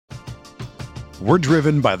We're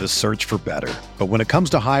driven by the search for better. But when it comes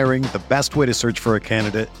to hiring, the best way to search for a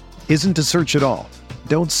candidate isn't to search at all.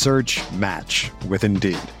 Don't search, match with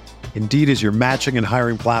Indeed. Indeed is your matching and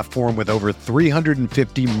hiring platform with over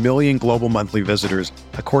 350 million global monthly visitors,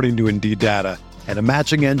 according to Indeed data, and a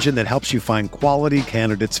matching engine that helps you find quality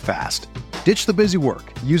candidates fast. Ditch the busy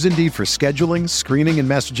work. Use Indeed for scheduling, screening, and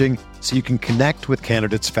messaging so you can connect with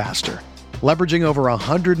candidates faster. Leveraging over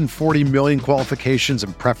 140 million qualifications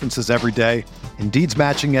and preferences every day, Indeed's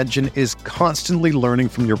matching engine is constantly learning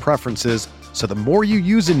from your preferences, so the more you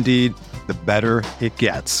use Indeed, the better it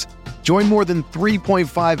gets. Join more than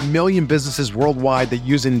 3.5 million businesses worldwide that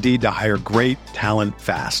use Indeed to hire great talent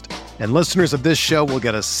fast. And listeners of this show will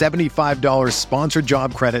get a $75 sponsored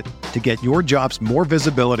job credit to get your jobs more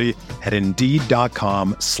visibility at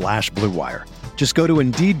Indeed.com/Blue Wire. Just go to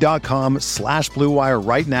Indeed.com/Blue Wire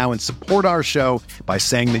right now and support our show by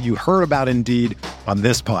saying that you heard about Indeed on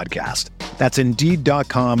this podcast. That's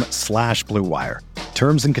Indeed.com/Blue Wire.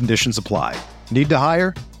 Terms and conditions apply. Need to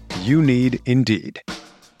hire? You need Indeed.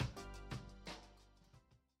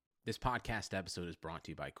 This podcast episode is brought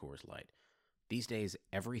to you by Coors Light. These days,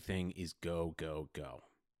 everything is go, go, go.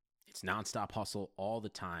 It's nonstop hustle all the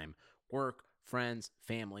time. Work, friends,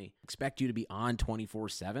 family, expect you to be on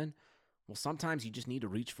 24/7. Well, sometimes you just need to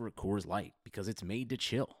reach for a Coors Light because it's made to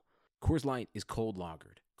chill. Coors Light is cold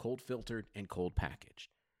lagered, cold filtered, and cold packaged.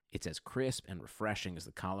 It's as crisp and refreshing as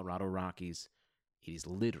the Colorado Rockies. It is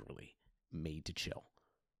literally made to chill.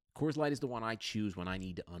 Coors Light is the one I choose when I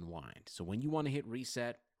need to unwind. So when you want to hit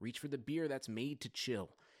reset, reach for the beer that's made to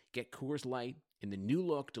chill. Get Coors Light in the new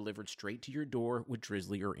look delivered straight to your door with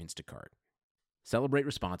Drizzly or Instacart. Celebrate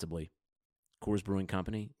responsibly. Coors Brewing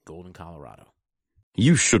Company, Golden, Colorado.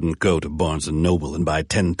 You shouldn't go to Barnes & Noble and buy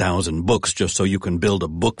 10,000 books just so you can build a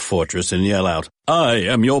book fortress and yell out, "I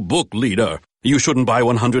am your book leader." You shouldn't buy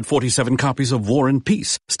 147 copies of War and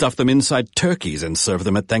Peace, stuff them inside turkeys, and serve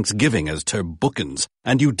them at Thanksgiving as turbookins.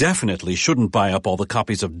 And you definitely shouldn't buy up all the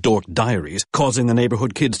copies of Dork Diaries, causing the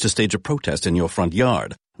neighborhood kids to stage a protest in your front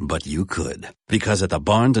yard. But you could, because at the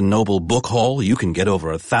Barnes & Noble Book Haul, you can get over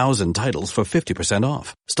 1,000 titles for 50%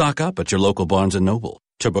 off. Stock up at your local Barnes & Noble.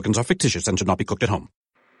 Turbookins are fictitious and should not be cooked at home.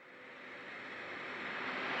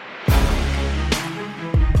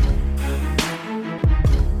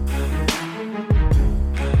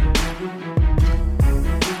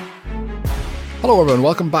 Hello everyone,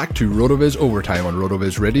 welcome back to RotoViz Overtime on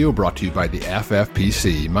RotoViz Radio, brought to you by the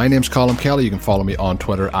FFPC. My name's Colin Kelly. You can follow me on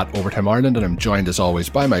Twitter at Overtime Ireland, and I'm joined as always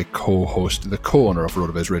by my co-host, the co-owner of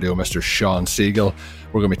RotoViz Radio, Mr. Sean Siegel.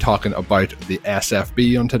 We're going to be talking about the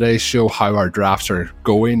SFB on today's show, how our drafts are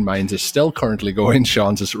going. Mine's is still currently going,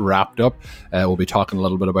 Sean's is wrapped up. We'll be talking a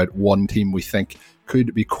little bit about one team we think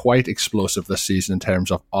could be quite explosive this season in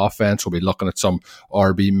terms of offense. We'll be looking at some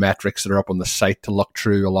RB metrics that are up on the site to look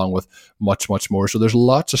through, along with much, much more. So there's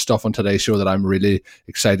lots of stuff on today's show that I'm really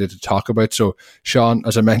excited to talk about. So Sean,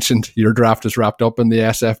 as I mentioned, your draft is wrapped up in the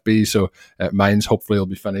SFB. So mine's hopefully will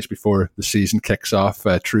be finished before the season kicks off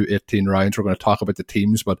through 18 rounds. We're going to talk about the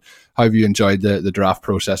teams, but how have you enjoyed the draft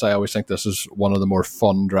process? I always think this is one of the more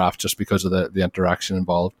fun drafts just because of the interaction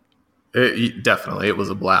involved. Definitely. It was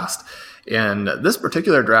a blast. And this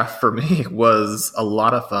particular draft for me was a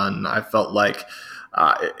lot of fun. I felt like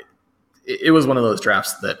it was one of those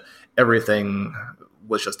drafts that everything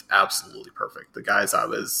was just absolutely perfect. The guys I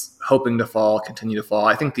was hoping to fall continue to fall.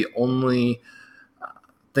 I think the only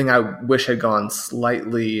thing I wish had gone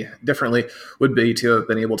slightly differently would be to have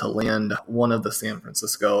been able to land one of the San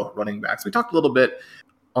Francisco running backs. We talked a little bit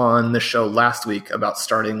on the show last week about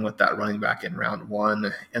starting with that running back in round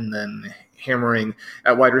one and then hammering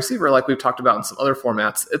at wide receiver like we've talked about in some other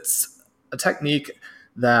formats. It's a technique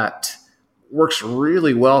that works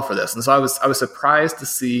really well for this. And so I was surprised to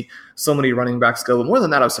see so many running backs go. But more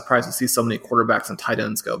than that, I was surprised to see so many quarterbacks and tight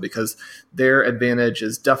ends go, because their advantage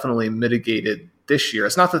is definitely mitigated this year.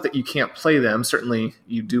 It's not that you can't play them. Certainly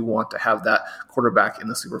you do want to have that quarterback in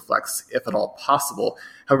the Superflex if at all possible.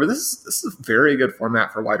 However, this is a very good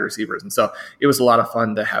format for wide receivers. And so it was a lot of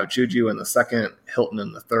fun to have Juju in the second, Hilton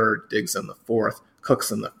in the third, Diggs in the fourth,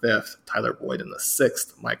 Cooks in the fifth, Tyler Boyd in the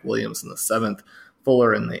sixth, Mike Williams in the seventh,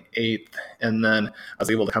 Fuller in the eighth. And then I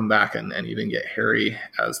was able to come back and even get Harry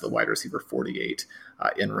as the wide receiver 48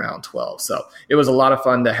 in round 12. So it was a lot of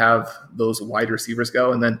fun to have those wide receivers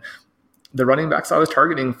go. And then the running backs I was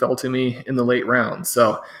targeting fell to me in the late rounds.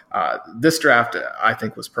 So this draft, I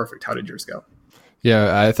think, was perfect. How did yours go?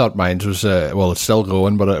 Yeah, I thought mine was, well, it's still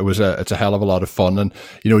going, but it's a hell of a lot of fun. And,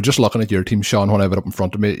 just looking at your team, Sean, when I have it up in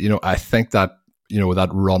front of me, I think that, that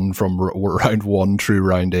run from round one through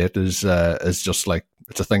round 8 is just like,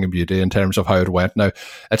 a thing of beauty in terms of how it went. Now,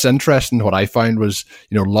 it's interesting. What I found was,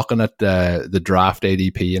 looking at the draft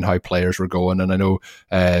ADP and how players were going, and I know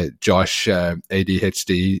Josh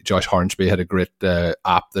ADHD, Josh Hornsby, had a great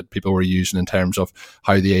app that people were using in terms of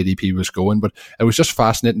how the ADP was going, but it was just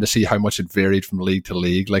fascinating to see how much it varied from league to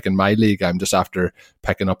league. Like in my league, I'm just after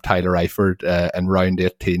picking up Tyler Eifert in round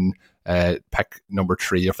 18, pick number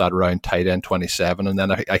 3 of that round, tight end 27, and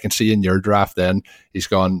then I can see in your draft then he's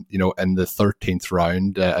gone in the 13th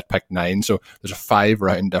round at pick 9, so there's a 5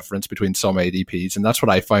 round difference between some ADPs, and that's what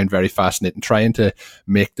I found very fascinating, trying to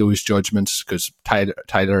make those judgments, because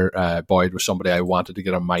Tyler Boyd was somebody I wanted to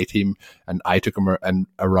get on my team, and I took him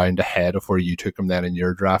a round ahead of where you took him then in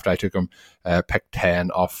your draft. I took him pick 10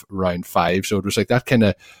 off round 5, so it was like that kind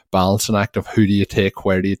of balancing act of who do you take,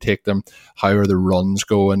 where do you take them, how are the runs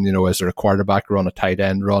going, is there a quarterback run, a tight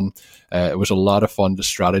end run? It was a lot of fun to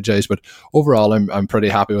strategize, but overall I'm pretty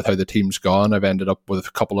happy with how the team's gone. I've ended up with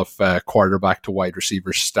a couple of quarterback to wide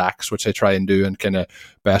receiver stacks, which I try and do in kind of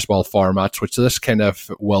best ball formats, which this kind of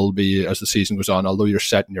will be as the season goes on. Although you're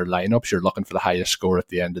setting your lineups, you're looking for the highest score at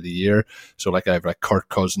the end of the year. So like I have Kirk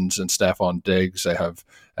Cousins and Stephon Diggs. I have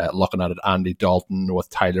looking at it, Andy Dalton with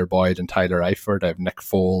Tyler Boyd and Tyler Eifert. I have Nick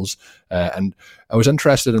Foles, and I was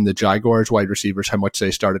interested in the Jaguars wide receivers, how much they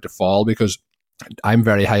started to fall, because I'm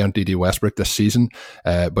very high on D.D. Westbrook this season,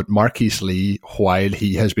 but Marquise Lee, while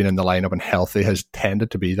he has been in the lineup and healthy, has tended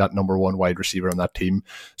to be that number 1 wide receiver on that team.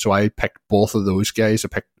 So I picked both of those guys. I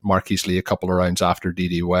picked Marquise Lee a couple of rounds after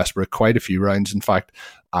D.D. Westbrook, quite a few rounds, in fact,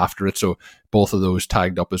 after it. So both of those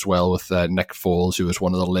tagged up as well with Nick Foles, who was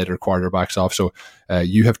one of the later quarterbacks off. So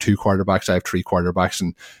you have 2 quarterbacks, I have 3 quarterbacks.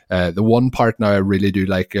 And the one part now I really do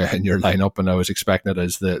like in your lineup, and I was expecting it,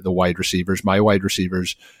 is the wide receivers. My wide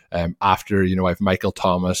receivers, after, I have Michael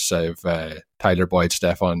Thomas, I have Tyler Boyd,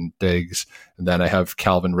 Stephon Diggs, and then I have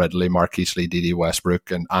Calvin Ridley, Marquise Lee, D.D.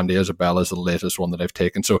 Westbrook, and Andy Isabella is the latest one that I've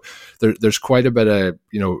taken. So there's quite a bit of,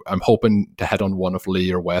 I'm hoping to hit on one of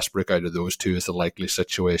Lee or Westbrook out of those 2 as the likely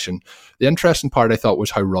situation. The interesting part I thought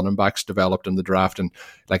was how running backs developed in the draft, and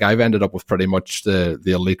like I've ended up with pretty much the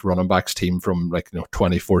elite running backs team from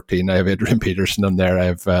 2014. I have Adrian Peterson in there, I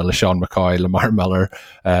have LaShawn McCoy, Lamar Miller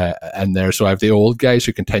in there, so I have the old guys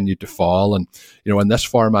who continued to fall, and in this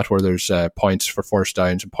format where there's points for first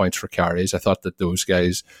downs and points for carries, I thought that those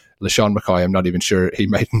guys, LaShawn McCoy, I'm not even sure, he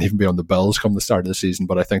mightn't even be on the Bills come the start of the season,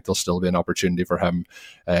 but I think there'll still be an opportunity for him.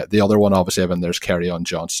 The other one, obviously, there's Kerryon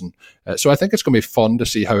Johnson. So I think it's going to be fun to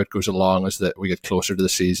see how it goes along as we get closer to the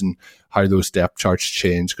season, how those depth charts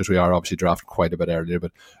change, because we are obviously drafting quite a bit earlier,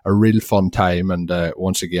 but a real fun time. And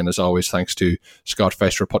once again, as always, thanks to Scott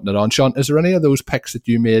Fish for putting it on. Sean, is there any of those picks that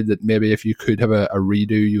you made that maybe if you could have a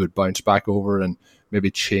redo, you would bounce back over and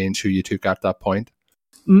maybe change who you took at that point?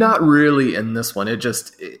 Not really in this one.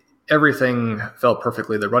 Everything fell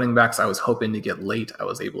perfectly. The running backs I was hoping to get late, I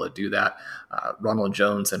was able to do that. Ronald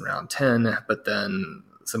Jones in round 10, but then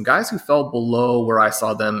some guys who fell below where I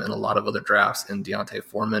saw them in a lot of other drafts, in Deontay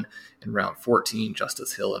Foreman in round 14,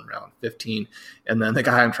 Justice Hill in round 15, and then the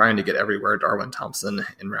guy I'm trying to get everywhere, Darwin Thompson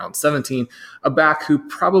in round 17, a back who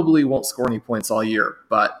probably won't score any points all year,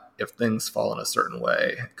 but if things fall in a certain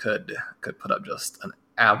way, could put up just an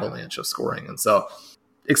avalanche of scoring. And so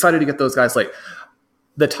excited to get those guys late.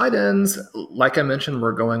 The tight ends, like I mentioned,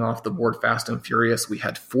 were going off the board fast and furious. We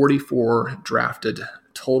had 44 drafted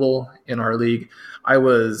total in our league. I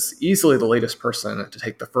was easily the latest person to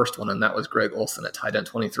take the first one, and that was Greg Olsen at tight end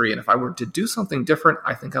 23. And if I were to do something different,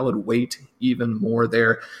 I think I would wait even more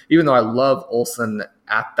there. Even though I love Olsen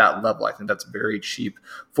at that level, I think that's very cheap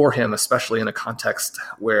for him, especially in a context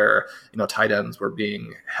where, tight ends were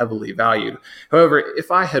being heavily valued. However,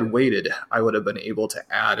 if I had waited, I would have been able to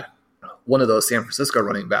add one of those San Francisco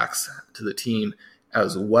running backs to the team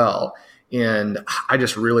as well. And I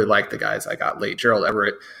just really like the guys I got late. Gerald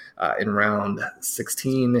Everett in round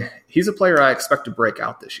 16, he's a player I expect to break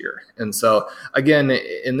out this year. And so, again,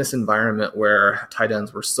 in this environment where tight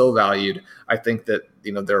ends were so valued, I think that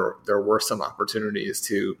there were some opportunities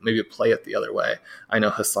to maybe play it the other way. I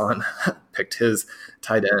know Hassan picked his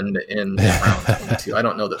tight end in round 22. I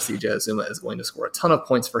don't know that CJ Azuma is going to score a ton of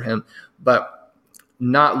points for him, but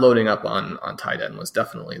not loading up on tight end was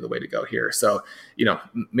definitely the way to go here. So,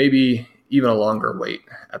 maybe even a longer wait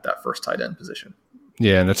at that first tight end position.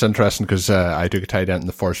 Yeah, and it's interesting because I took a tight end in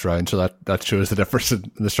the first round, so that shows the difference in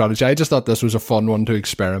the strategy. I just thought this was a fun one to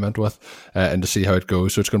experiment with and to see how it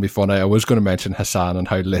goes, so it's going to be fun. I was going to mention Hassan and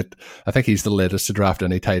how late, I think he's the latest to draft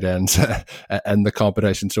any tight ends in the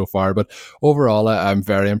competition so far, but overall I'm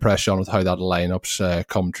very impressed, Sean, with how that lineup's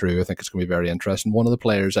come true. I think it's going to be very interesting. One of the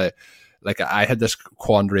players like I had this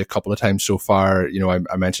quandary a couple of times so far. You know,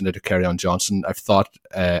 I mentioned it to Kerryon Johnson. I've thought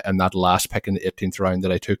in that last pick in the 18th round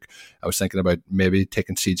that I took, I was thinking about maybe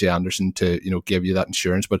taking CJ Anderson to, you know, give you that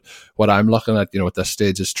insurance. But what I'm looking at, you know, at this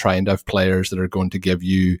stage is trying to have players that are going to give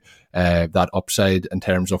you that upside in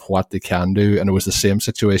terms of what they can do. And it was the same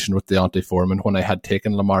situation with Deontay Foreman. When I had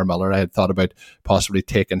taken Lamar Miller, I had thought about possibly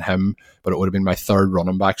taking him, but it would have been my third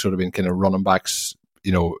running back. So it would have been kind of running backs,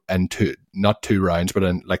 you know, in not 2 rounds, but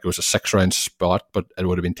in like it was a 6-round spot, but it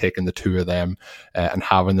would have been taking the 2 of them and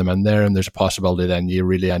having them in there. And there's a possibility then you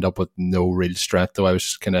really end up with no real strength. Though I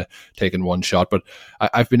was kind of taking one shot, but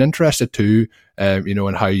I've been interested too, you know,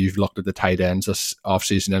 in how you've looked at the tight ends this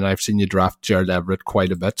offseason, and I've seen you draft Gerald Everett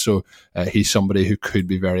quite a bit. So he's somebody who could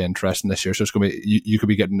be very interesting this year. So it's going to be, you could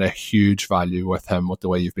be getting a huge value with him with the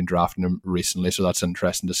way you've been drafting him recently. So that's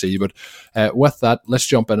interesting to see. But with that, let's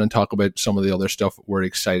jump in and talk about some of the other stuff we're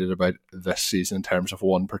excited about this season in terms of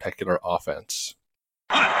one particular offense.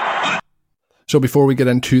 So before we get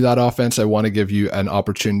into that offense, I want to give you an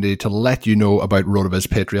opportunity to let you know about RotoViz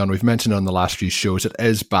Patreon. We've mentioned it on the last few shows. It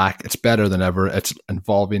is back. It's better than ever. It's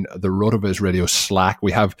involving the RotoViz Radio Slack.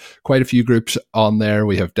 We have quite a few groups on there.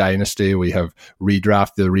 We have Dynasty. We have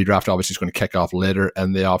Redraft. The Redraft obviously is going to kick off later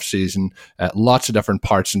in the off season. Lots of different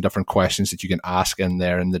parts and different questions that you can ask in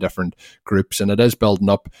there in the different groups. And it is building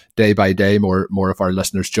up day by day. More of our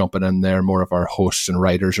listeners jumping in there. More of our hosts and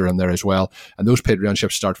writers are in there as well. And those Patreon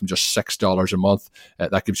ships start from just $6 a month.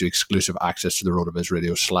 That gives you exclusive access to the RotoViz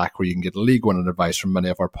Radio Slack, where you can get League One advice from many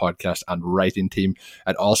of our podcast and writing team.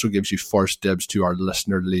 It also gives you first dibs to our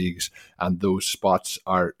listener leagues, and those spots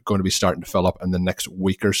are going to be starting to fill up in the next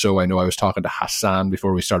week or so. I know I was talking to Hassan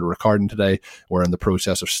before we started recording today. We're in the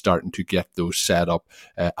process of starting to get those set up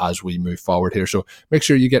as we move forward here. So make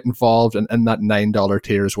sure you get involved in that $9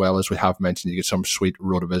 tier as well. As we have mentioned, you get some sweet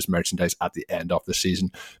RotoViz merchandise at the end of the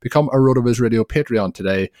season. Become a RotoViz Radio Patreon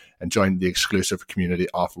today and join the exclusive community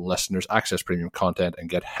of listeners, access premium content, and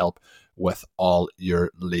get help with all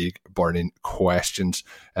your league burning questions.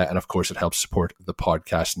 And of course, it helps support the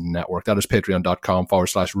podcast network. That is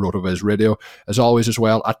patreon.com/RotoViz Radio. As always, as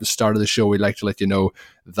well, at the start of the show, we'd like to let you know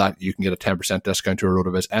that you can get a 10% discount to a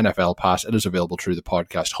RotoViz NFL pass. It is available through the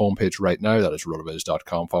podcast homepage right now. That is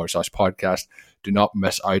rotoviz.com/podcast. Do not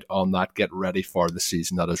miss out on that. Get ready for the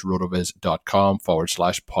season. That is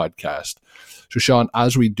rotoviz.com/podcast. So, Sean,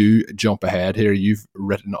 as we do jump ahead here, you've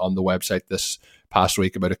written on the website this past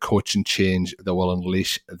week about a coaching change that will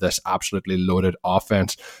unleash this absolutely loaded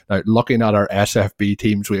offense. Now, looking at our SFB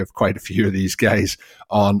teams, we have quite a few of these guys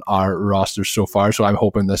on our rosters so far, so I'm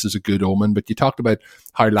hoping this is a good omen. But you talked about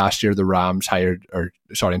how last year the Rams in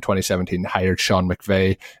 2017 hired Sean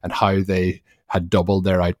McVay, and how they had doubled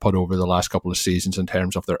their output over the last couple of seasons in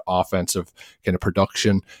terms of their offensive kind of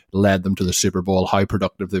production, led them to the Super Bowl, how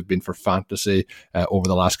productive they've been for fantasy over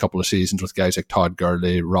the last couple of seasons with guys like Todd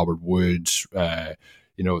Gurley, Robert Woods.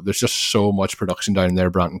 There's just so much production down there,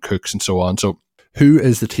 Brandon Cooks and so on. So who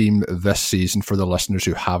is the team this season, for the listeners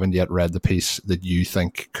who haven't yet read the piece, that you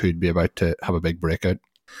think could be about to have a big breakout?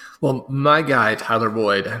 Well, my guy, Tyler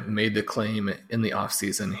Boyd, made the claim in the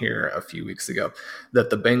offseason here a few weeks ago that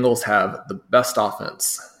the Bengals have the best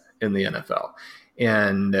offense in the NFL.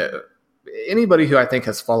 And anybody who I think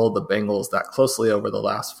has followed the Bengals that closely over the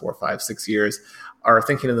last 4, 5, 6 years are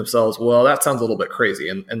thinking to themselves, well, that sounds a little bit crazy.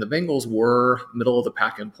 And the Bengals were middle of the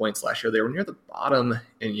pack in points last year. They were near the bottom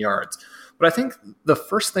in yards. But I think the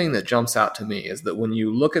first thing that jumps out to me is that when you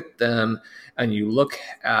look at them and you look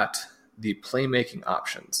at the playmaking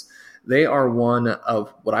options, they are one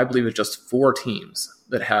of what I believe is just 4 teams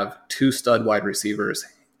that have 2 stud wide receivers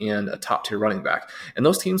and a top tier running back. And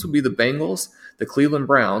those teams would be the Bengals, the Cleveland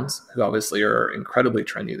Browns, who obviously are incredibly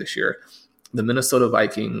trendy this year, the Minnesota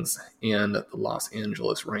Vikings, and the Los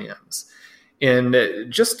Angeles Rams. And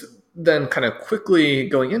just then kind of quickly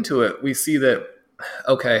going into it, we see that,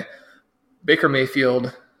 okay, Baker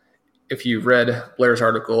Mayfield, if you read Blair's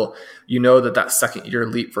article, you know that second-year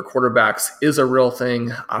leap for quarterbacks is a real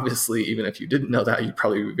thing. Obviously, even if you didn't know that, you'd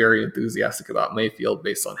probably be very enthusiastic about Mayfield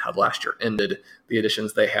based on how last year ended, the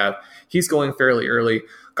additions they have. He's going fairly early.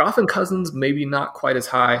 Goff and Cousins maybe not quite as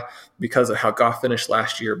high because of how Goff finished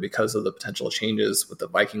last year, because of the potential changes with the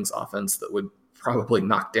Vikings offense that would probably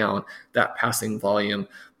knock down that passing volume,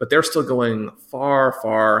 but they're still going far,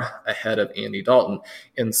 far ahead of Andy Dalton.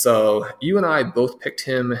 And so you and I both picked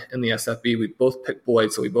him in the SFB. We both picked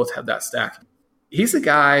Boyd, so we both had that stack. he's a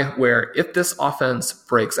guy where if this offense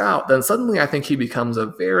breaks out, then suddenly I think he becomes a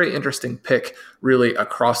very interesting pick really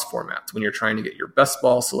across formats. When you're trying to get your best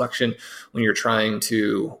ball selection, when you're trying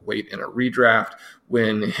to wait in a redraft,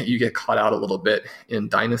 when you get caught out a little bit in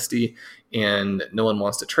Dynasty and no one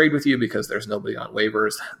wants to trade with you because there's nobody on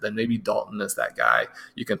waivers, then maybe Dalton is that guy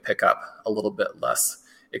you can pick up a little bit less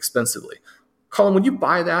expensively. Colin, would you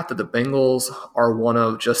buy that the Bengals are one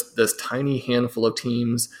of just this tiny handful of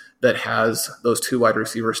teams that has those 2 wide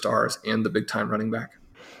receiver stars and the big-time running back?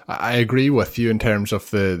 I agree with you in terms of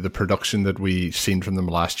the production that we seen from them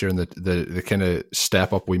last year and the kind of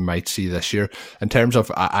step up we might see this year. In terms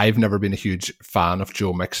of, I've never been a huge fan of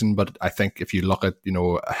Joe Mixon, but I think if you look at,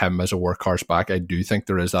 him as a workhorse back, I do think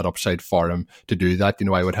there is that upside for him to do that.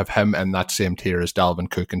 I would have him in that same tier as Dalvin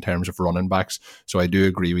Cook in terms of running backs. So I do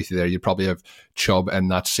agree with you there. You'd probably have Chubb in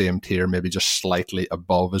that same tier, maybe just slightly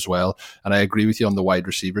above as well. And I agree with you on the wide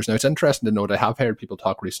receivers. Now, it's interesting to note, I have heard people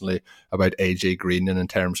talk recently about AJ Green and in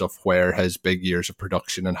terms of where his big years of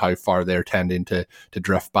production and how far they're tending to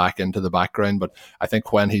drift back into the background. But I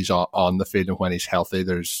think when he's on the field and when he's healthy,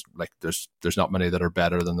 there's not many that are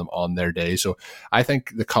better than them on their day. So I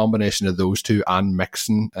think the combination of those two and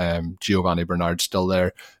Mixon, Giovanni Bernard's still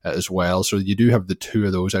there as well. So you do have the two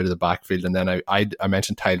of those out of the backfield. And then I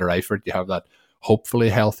mentioned Tyler Eifert. You have that hopefully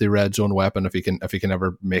healthy red zone weapon if he can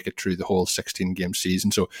ever make it through the whole 16 game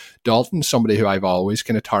season. So Dalton's somebody who I've always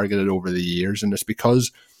kind of targeted over the years, and it's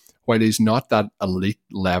because while he's not that elite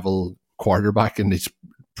level quarterback and he's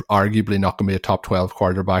arguably not going to be a top 12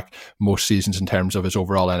 quarterback most seasons in terms of his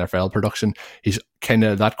overall NFL production, he's kind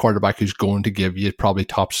of that quarterback who's going to give you probably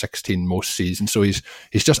top 16 most seasons. So he's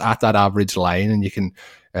just at that average line, and you can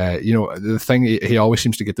the thing, he always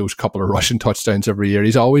seems to get those couple of rushing touchdowns every year.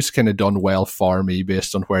 He's always kind of done well for me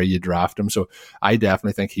based on where you draft him. So I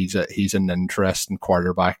definitely think he's an interesting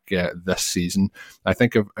quarterback this season. I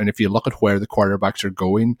think if you look at where the quarterbacks are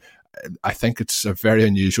going, I think it's a very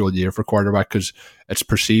unusual year for quarterback because it's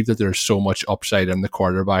perceived that there's so much upside in the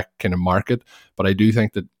quarterback kind of market. But I do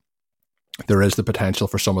think that there is the potential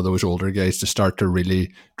for some of those older guys to start to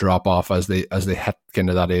really drop off as they hit kind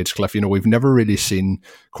of that age cliff. We've never really seen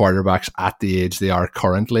quarterbacks at the age they are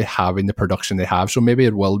currently having the production they have. So maybe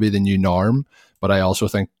it will be the new norm, but I also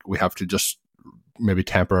think we have to just maybe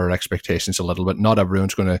temper our expectations a little bit. Not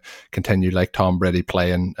everyone's going to continue like Tom Brady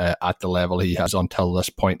playing at the level he has until this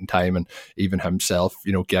point in time, and even himself,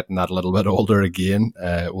 getting that a little bit older again.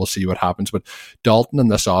 We'll see what happens. But Dalton in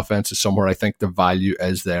this offense is somewhere I think the value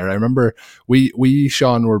is there. I remember we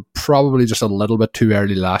Sean, were probably just a little bit too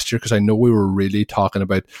early last year because I know we were really talking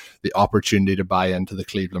about the opportunity to buy into the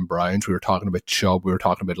Cleveland Browns. We were talking about Chubb, we were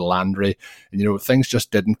talking about Landry, and things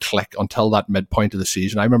just didn't click until that midpoint of the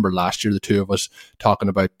season. I remember last year the two of us talking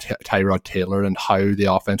about Tyrod Taylor and how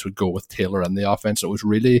the offense would go with Taylor in the offense. It was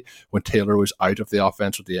really when Taylor was out of the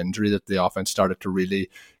offense with the injury that the offense started to really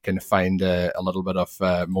kind of find a little bit of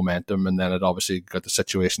momentum, and then it obviously got the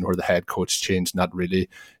situation where the head coach changed, and that really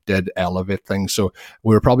did elevate things. So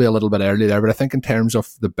we were probably a little bit early there, but I think in terms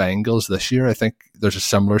of the Bengals this year, I think there's a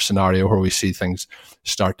similar scenario where we see things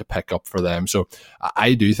start to pick up for them. So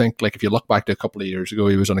I do think, like, if you look back to a couple of years ago,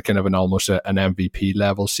 he was on a kind of almost an MVP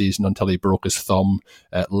level season until he broke his thumb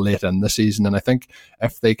late in the season. And I think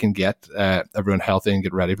if they can get everyone healthy and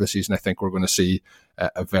get ready for the season, I think we're going to see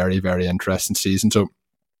a very, very interesting season. So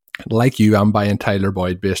like you, I'm buying Tyler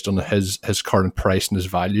Boyd based on his current price and his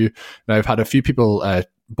value. Now, I've had a few people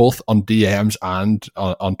both on DMs and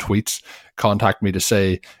on tweets contact me to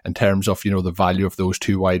say, in terms of the value of those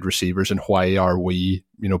two wide receivers and why are we,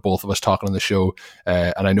 both of us talking on the show,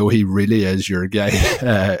 and I know he really is your guy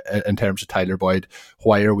in terms of Tyler Boyd.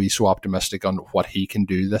 Why are we so optimistic on what he can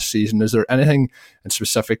do this season? Is there anything in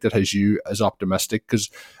specific that has you as optimistic? Because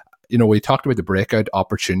we talked about the breakout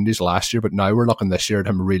opportunities last year, but now we're looking this year at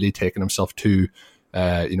him really taking himself to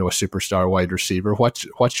a superstar wide receiver.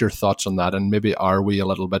 What's your thoughts on that? And maybe are we a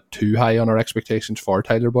little bit too high on our expectations for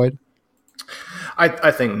Tyler Boyd?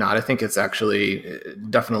 I think not. I think it's actually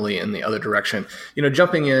definitely in the other direction.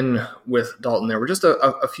 Jumping in with Dalton there, we're just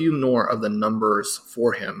a few more of the numbers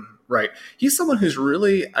for him, right? He's someone who's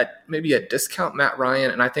really maybe a discount Matt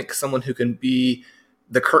Ryan, and I think someone who can be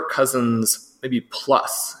the Kirk Cousins maybe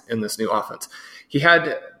plus in this new offense. He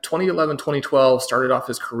had 2011, 2012, started off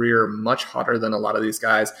his career much hotter than a lot of these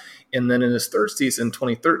guys. And then in his third season,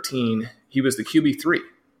 2013, he was the QB3,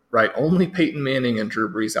 right? Only Peyton Manning and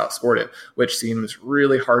Drew Brees outscored him, which seems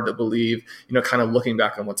really hard to believe, kind of looking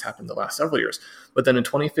back on what's happened the last several years. But then in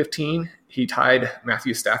 2015, he tied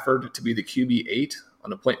Matthew Stafford to be the QB8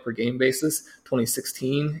 on a point per game basis.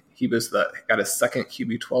 2016, he got his second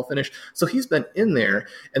QB12 finish. So he's been in there.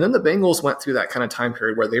 And then the Bengals went through that kind of time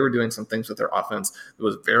period where they were doing some things with their offense that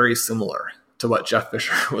was very similar to what Jeff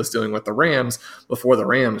Fisher was doing with the Rams before the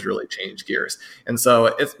Rams really changed gears. And so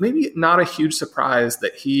it's maybe not a huge surprise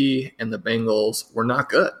that he and the Bengals were not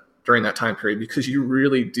good during that time period, because you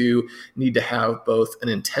really do need to have both an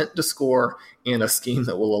intent to score and a scheme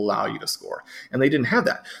that will allow you to score. And they didn't have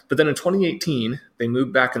that. But then in 2018, they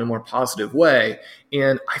moved back in a more positive way.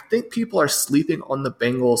 And I think people are sleeping on the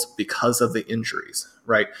Bengals because of the injuries,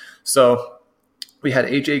 right? So we had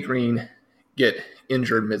AJ Green get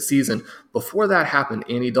injured midseason. Before that happened,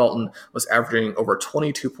 Andy Dalton was averaging over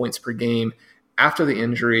 22 points per game. After the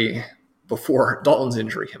injury, before Dalton's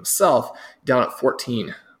injury himself, down at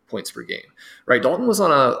 14 points per game, right? Dalton was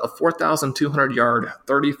on a 4,200 yard,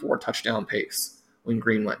 34 touchdown pace when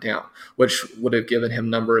Green went down, which would have given him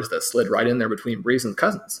numbers that slid right in there between Brees and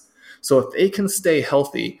Cousins. So if they can stay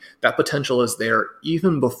healthy, that potential is there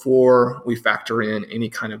even before we factor in any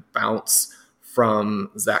kind of bounce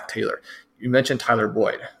from Zach Taylor. You mentioned Tyler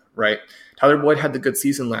Boyd, right? Tyler Boyd had the good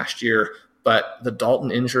season last year, but the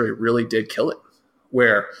Dalton injury really did kill it,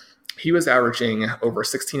 where he was averaging over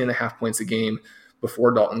 16 and a half points a game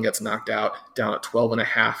before Dalton gets knocked out, down at 12 and a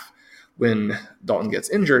half when Dalton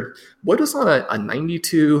gets injured. Boyd was on a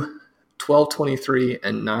 92, 12, 23,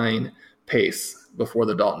 and 9 pace before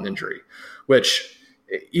the Dalton injury, which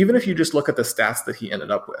even if you just look at the stats that he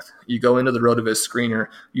ended up with, you go into the RotoViz screener,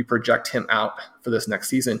 you project him out for this next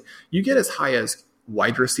season, you get as high as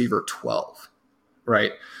wide receiver 12,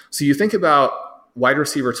 right? So you think about wide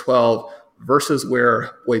receiver 12 versus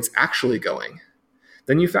where Boyd's actually going.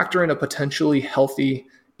 Then you factor in a potentially healthy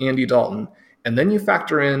Andy Dalton, and then you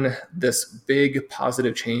factor in this big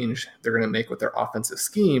positive change they're going to make with their offensive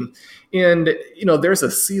scheme. And, there's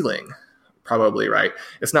a ceiling probably, right?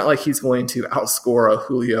 It's not like he's going to outscore a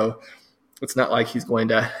Julio. It's not like he's going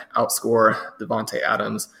to outscore Devontae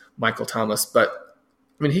Adams, Michael Thomas, but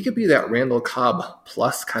he could be that Randall Cobb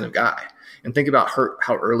plus kind of guy. And think about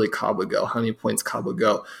how early Cobb would go, how many points Cobb would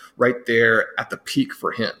go right there at the peak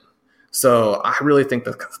for him. So I really think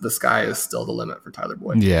that the sky is still the limit for Tyler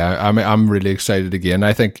Boyd. Yeah, I'm really excited again.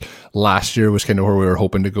 I think last year was kind of where we were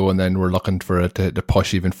hoping to go, and then we're looking for it to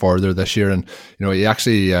push even further this year. And, you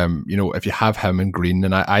actually, if you have him and Green,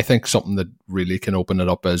 and I think something that really can open it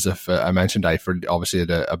up is if I mentioned Eifert obviously had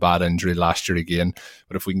a bad injury last year again,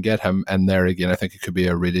 but if we can get him in there again, I think it could be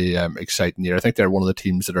a really exciting year. I think they're one of the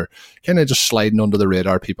teams that are kind of just sliding under the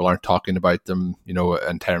radar. People aren't talking about them,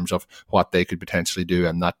 in terms of what they could potentially do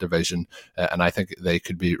in that division. And I think they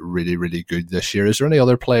could be really, really good this year. Is there any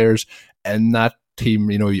other players in that team?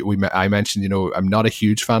 I mentioned, I'm not a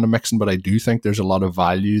huge fan of Mixon, but I do think there's a lot of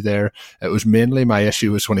value there. It was mainly my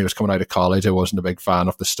issue was when he was coming out of college. I wasn't a big fan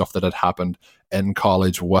of the stuff that had happened in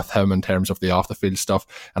college with him in terms of the off the field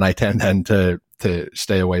stuff. And I tend then to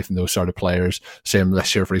stay away from those sort of players. Same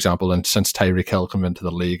this year, for example, and since Tyreek Hill came into the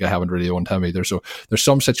league, I haven't really owned him either. So there's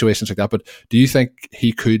some situations like that, but do you think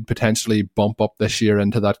he could potentially bump up this year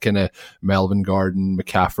into that kind of Melvin Gordon,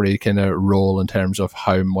 McCaffrey kind of role in terms of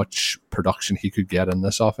how much production he could get in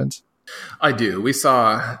this offense? I do. We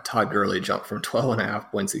saw Todd Gurley jump from 12.5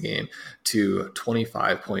 points a game to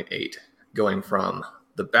 25.8, going from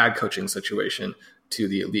the bad coaching situation to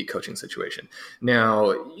the elite coaching situation.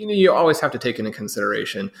 Now, you always have to take into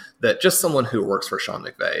consideration that just someone who works for Sean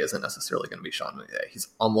McVay isn't necessarily going to be Sean McVay. He's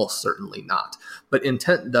almost certainly not. But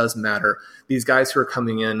intent does matter. These guys who are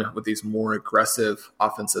coming in with these more aggressive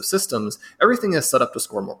offensive systems, everything is set up to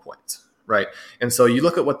score more points, right? And so you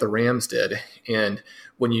look at what the Rams did, and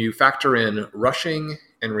when you factor in rushing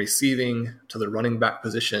and receiving to the running back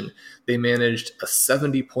position, they managed a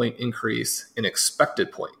 70-point increase in expected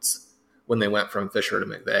points when they went from Fisher to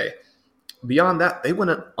McVay. Beyond that, they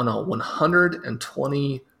went on a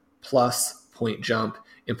 120-plus point jump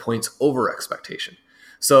in points over expectation.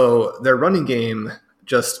 So their running game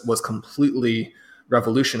just was completely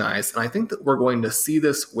revolutionized. And I think that we're going to see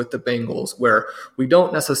this with the Bengals, where we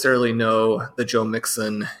don't necessarily know that Joe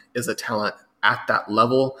Mixon is a talent at that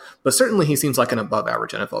level, but certainly he seems like an above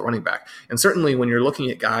average NFL running back. And certainly when you're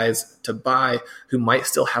looking at guys to buy who might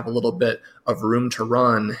still have a little bit of room to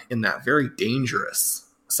run in that very dangerous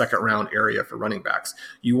second round area for running backs,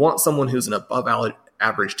 you want someone who's an above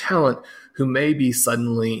average talent who may be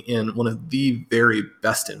suddenly in one of the very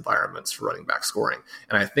best environments for running back scoring.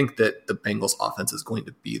 And I think that the Bengals offense is going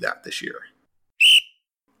to be that this year.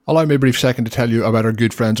 Allow me a brief second to tell you about our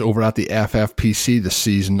good friends over at the FFPC, the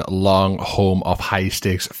season-long home of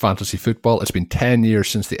high-stakes fantasy football. It's been 10 years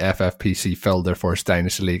since the FFPC filled their first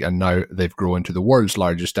Dynasty League, and now they've grown to the world's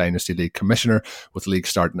largest Dynasty League commissioner, with leagues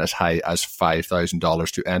starting as high as $5,000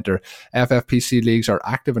 to enter. FFPC leagues are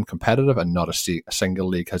active and competitive, and not a single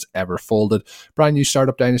league has ever folded. Brand new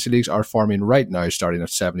startup Dynasty Leagues are forming right now, starting at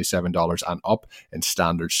 $77 and up in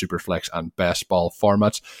standard, Superflex, and best ball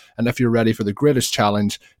formats. And if you're ready for the greatest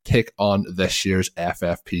challenge, take on this year's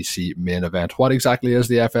FFPC main event. What exactly is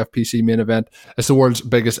the FFPC main event? It's the world's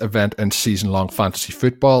biggest event in season-long fantasy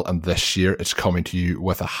football, and this year it's coming to you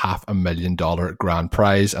with a $500,000 grand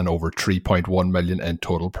prize and over $3.1 million in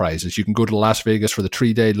total prizes. You can go to Las Vegas for the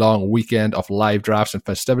 3-day long weekend of live drafts and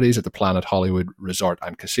festivities at the Planet Hollywood Resort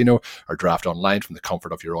and Casino, or draft online from the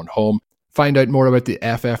comfort of your own home. Find out more about the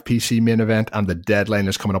FFPC main event, and the deadline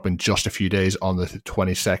is coming up in just a few days on the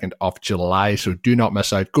 22nd of July, so do not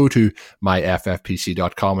miss out. Go to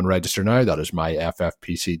myffpc.com and register now. That is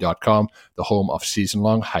myffpc.com, the home of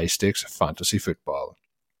season-long high-stakes fantasy football.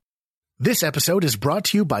 This episode is brought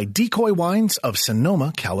to you by Decoy Wines of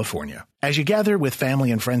Sonoma, California. As you gather with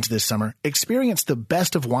family and friends this summer, experience the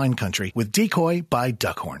best of wine country with Decoy by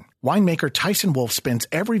Duckhorn. Winemaker Tyson Wolf spends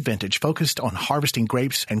every vintage focused on harvesting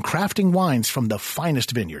grapes and crafting wines from the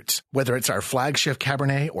finest vineyards. Whether it's our flagship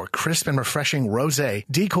Cabernet or crisp and refreshing Rosé,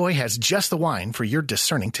 Decoy has just the wine for your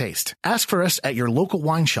discerning taste. Ask for us at your local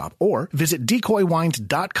wine shop or visit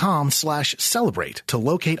decoywines.com/celebrate to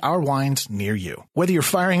locate our wines near you. Whether you're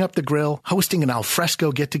firing up the grill, hosting an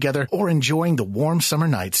alfresco get-together, or enjoying the warm summer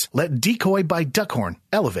nights, let Decoy by Duckhorn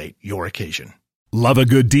elevate your occasion. Love a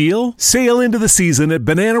good deal? Sail into the season at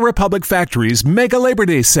Banana Republic Factory's Mega Labor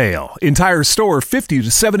Day Sale. Entire store 50 to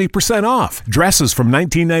 70% off. Dresses from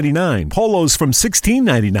 $19.99. Polos from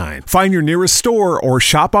 $16.99. Find your nearest store or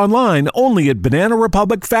shop online only at Banana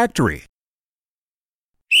Republic Factory.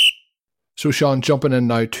 So, Sean, jumping in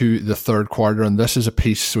now to the third quarter, and this is a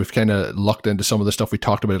piece we've kind of looked into some of the stuff we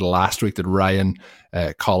talked about last week that Ryan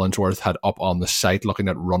Collinsworth had up on the site, looking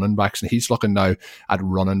at running backs, and he's looking now at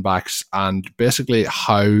running backs and basically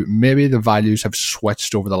how maybe the values have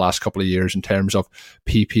switched over the last couple of years in terms of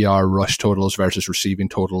PPR rush totals versus receiving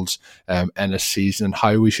totals in a season, and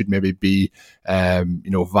how we should maybe be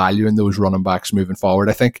valuing those running backs moving forward.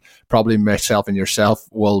 I think probably myself and yourself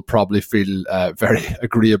will probably feel very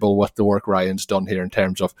agreeable with the work Ryan's done here in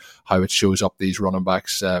terms of how it shows up these running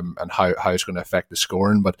backs and how it's going to affect the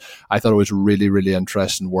scoring. But I thought it was really, really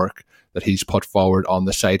interesting work that he's put forward on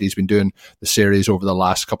the site. He's been doing the series over the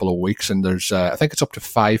last couple of weeks, and there's I think it's up to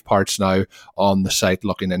 5 parts now on the site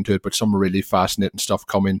looking into it, but some really fascinating stuff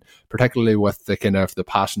coming, particularly with the kind of the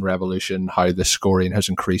passing revolution, how the scoring has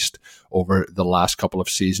increased over the last couple of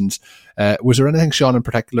seasons. Was there anything, Sean, in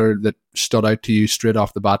particular that stood out to you straight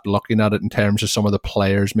off the bat looking at it in terms of some of the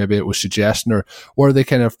players maybe it was suggesting, or were they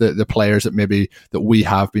kind of the players that maybe that we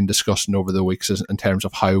have been discussing over the weeks in terms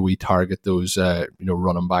of how we target those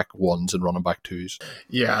running back ones and running back twos?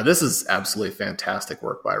 Yeah, this is absolutely fantastic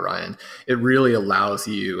work by Ryan. It really allows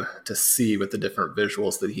you to see with the different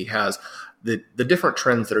visuals that he has the different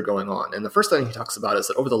trends that are going on. And the first thing he talks about is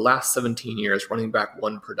that over the last 17 years, running back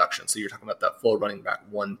one production, so you're talking about that full running back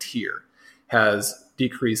one tier, has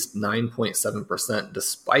decreased 9.7%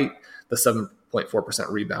 despite the 7.4%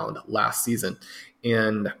 rebound last season.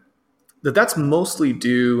 And that's mostly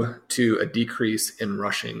due to a decrease in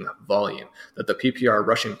rushing volume, that the PPR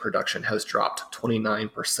rushing production has dropped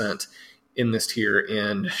 29% in this tier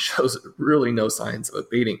and shows really no signs of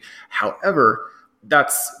abating. However,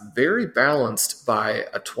 that's very balanced by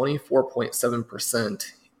a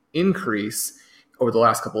 24.7% increase over the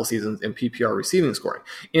last couple of seasons in PPR receiving scoring.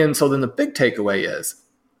 And so then the big takeaway is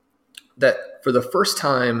that for the first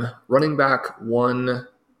time, running back one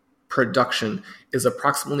production is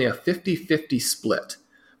approximately a 50-50 split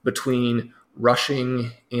between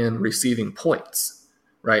rushing and receiving points,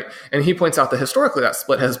 right? And he points out that historically that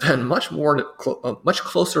split has been much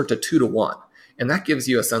closer to 2-1. And that gives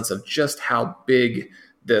you a sense of just how big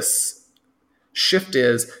this shift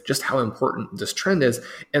is, just how important this trend is,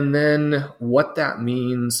 and then what that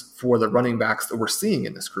means for the running backs that we're seeing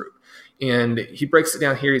in this group. And he breaks it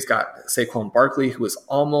down here. He's got Saquon Barkley, who is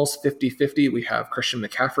almost 50-50. We have Christian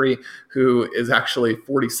McCaffrey, who is actually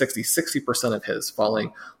 60% of his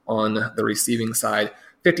falling on the receiving side.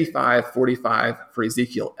 55-45 for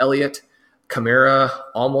Ezekiel Elliott. Kamara,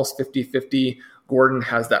 almost 50-50. Gordon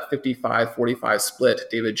has that 55-45 split.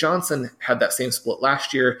 David Johnson had that same split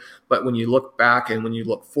last year, but when you look back and when you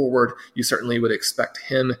look forward, you certainly would expect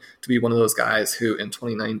him to be one of those guys who in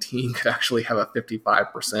 2019 could actually have a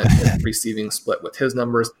 55% receiving split with his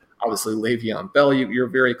numbers. Obviously, Le'Veon Bell, you're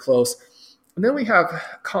very close. And then we have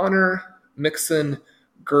Connor, Mixon,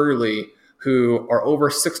 Gurley, who are over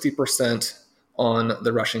 60% on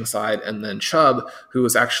the rushing side, and then Chubb, who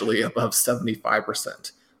is actually above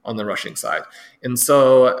 75% on the rushing side. And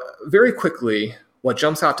so very quickly, what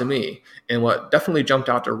jumps out to me and what definitely jumped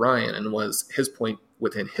out to Ryan and was his point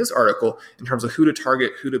within his article in terms of who to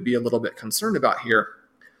target, who to be a little bit concerned about here,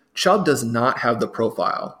 Chubb does not have the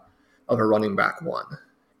profile of a running back one.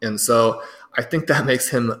 And so I think that makes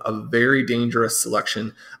him a very dangerous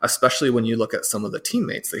selection, especially when you look at some of the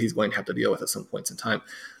teammates that he's going to have to deal with at some points in time.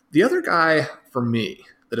 The other guy for me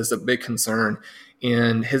that is a big concern,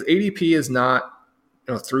 and his ADP is not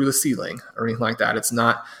through the ceiling or anything like that. It's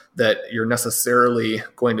not that you're necessarily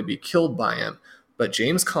going to be killed by him, but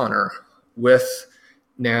James Conner, with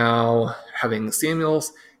now having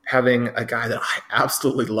Samuels, having a guy that I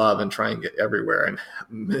absolutely love and try and get everywhere, and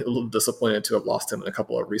I'm a little disappointed to have lost him in a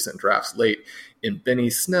couple of recent drafts late, in Benny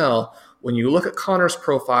Snell. When you look at Conner's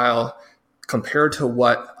profile compared to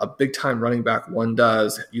what a big-time running back one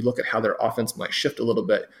does, you look at how their offense might shift a little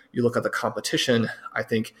bit, you look at the competition, I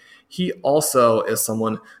think he also is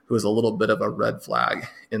someone who is a little bit of a red flag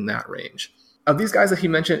in that range. Of these guys that he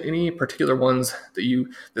mentioned, any particular ones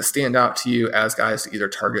that stand out to you as guys to either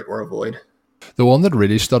target or avoid? The one that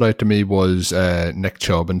really stood out to me was Nick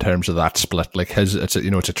Chubb in terms of that split. Like it's a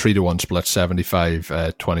 3-1 split,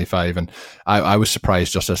 75-25, and I was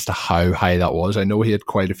surprised just as to how high that was. I know he had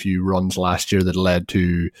quite a few runs last year that led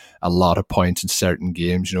to a lot of points in certain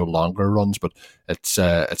games, longer runs, but it's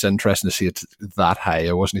interesting to see it's that high.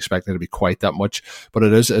 I wasn't expecting it to be quite that much, but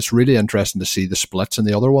it's really interesting to see the splits. And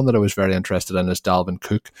the other one that I was very interested in is Dalvin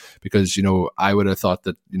Cook, because I would have thought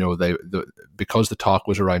that because the talk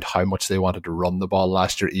was around how much they wanted to run the ball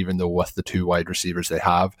last year, even though with the two wide receivers they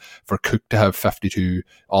have, for Cook to have 52,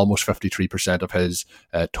 almost 53% of his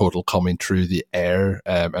total coming through the air.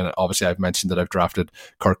 And obviously I've mentioned that I've drafted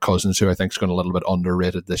Kirk Cousins, who I think is going a little bit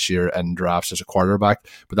underrated this year in drafts as a quarterback,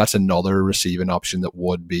 but that's another receiving option that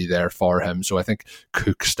would be there for him. So I think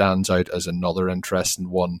Cook stands out as another interesting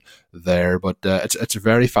one there, but it's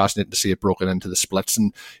very fascinating to see it broken into the splits.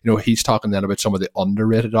 And he's talking then about some of the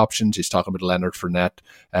underrated options. He's talking about Leonard Fournette,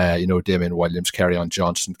 Damian Williams, Kerryon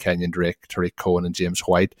Johnson, Kenyon Drake, Tariq Cohen, and James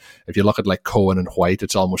White. If you look at like Cohen and White,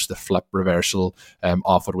 it's almost the flip reversal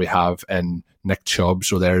off what we have in Nick Chubb.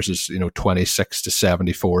 So theirs is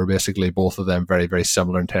 26-74, basically. Both of them very, very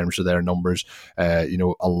similar in terms of their numbers. A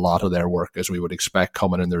lot of their work, as we would expect,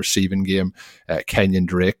 coming in the receiving game. Kenyon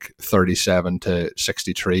Drake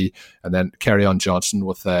 37-63, and then Kerryon Johnson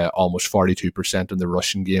with almost 42% in the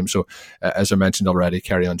rushing game. So as I mentioned already,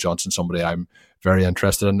 Kerryon Johnson, somebody I'm very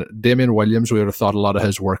interested in. Damian Williams, we would have thought a lot of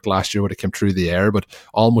his work last year would have come through the air, but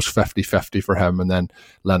almost 50-50 for him. And then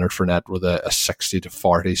Leonard Fournette with a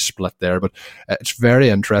 60-40 split there. But it's very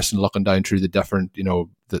interesting looking down through the different,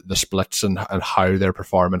 the splits and how they're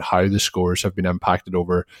performing, how the scores have been impacted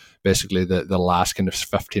over basically the last kind of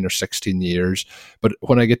 15 or 16 years. But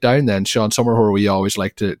when I get down then, Sean, somewhere where we always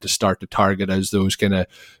like to start to target as those kind of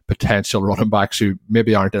potential running backs who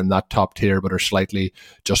maybe aren't in that top tier but are slightly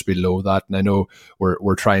just below that. And I know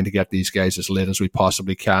we're trying to get these guys as late as we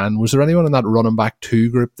possibly can. Was there anyone in that running back 2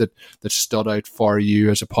 group that stood out for you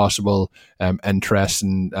as a possible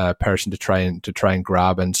interesting person to try and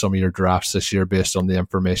grab in some of your drafts this year based on the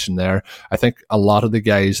information there? I think a lot of the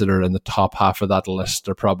guys that are in the top half of that list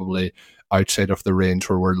are probably outside of the range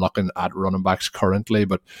where we're looking at running backs currently,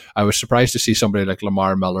 but I was surprised to see somebody like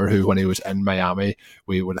Lamar Miller, who when he was in Miami,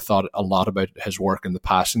 we would have thought a lot about his work in the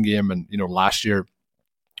passing game. And last year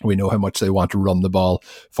we know how much they want to run the ball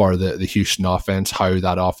for the Houston offense, how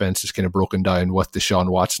that offense is kind of broken down with Deshaun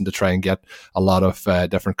Watson to try and get a lot of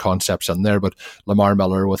different concepts in there. But Lamar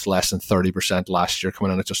Miller with less than 30% last year,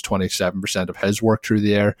 coming in at just 27% of his work through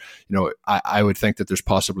the air. I would think that there's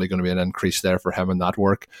possibly going to be an increase there for him in that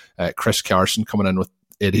work. Chris Carson coming in with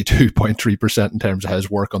 82.3% in terms of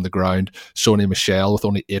his work on the ground. Sony Michel with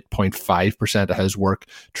only 8.5% of his work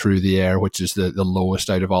through the air, which is the lowest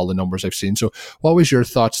out of all the numbers I've seen. So what was your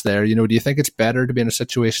thoughts there? Do you think it's better to be in a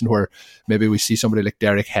situation where maybe we see somebody like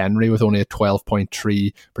Derrick Henry with only a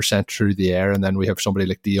 12.3% through the air, and then we have somebody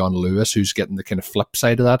like Dion Lewis who's getting the kind of flip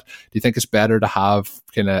side of that? Do you think it's better to have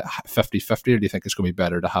kind of 50-50, or do you think it's going to be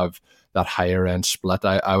better to have that higher end split?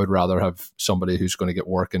 I would rather have somebody who's going to get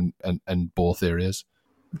work in both areas.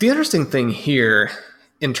 The interesting thing here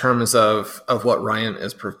in terms of what Ryan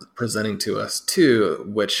is presenting to us too,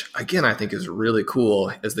 which again I think is really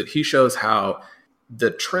cool, is that he shows how the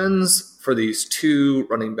trends for these two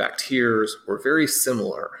running back tiers were very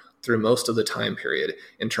similar through most of the time period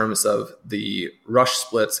in terms of the rush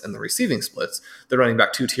splits and the receiving splits, the running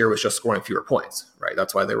back 2 tier was just scoring fewer points, right?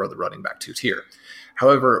 That's why they were the running back 2 tier.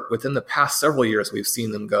 However, within the past several years, we've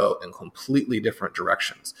seen them go in completely different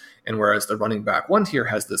directions. And whereas the running back 1 tier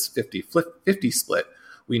has this 50-50 split,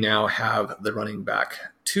 we now have the running back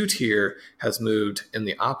 2 tier has moved in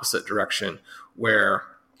the opposite direction, where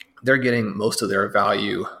they're getting most of their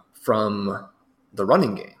value from the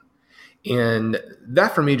running game. And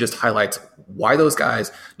that for me just highlights why those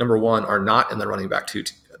guys, number one, are not in the running back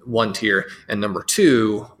 1 tier, and number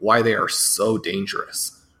two, why they are so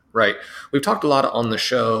dangerous. Right. We've talked a lot on the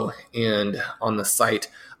show and on the site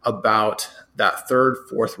about that 3rd,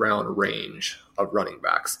 4th round range of running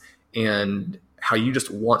backs and how you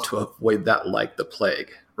just want to avoid that like the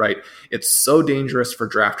plague, right? It's so dangerous for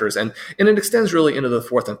drafters, and it extends really into the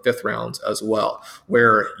 4th and 5th rounds as well,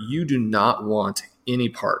 where you do not want any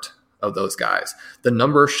part of those guys. The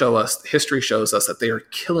numbers show us, history shows us that they are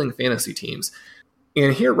killing fantasy teams.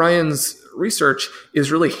 And here Ryan's research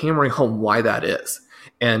is really hammering home why that is.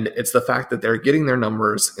 And it's the fact that they're getting their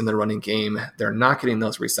numbers in the running game. They're not getting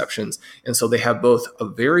those receptions. And so they have both a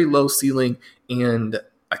very low ceiling and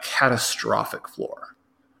a catastrophic floor,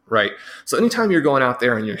 right? So anytime you're going out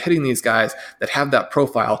there and you're hitting these guys that have that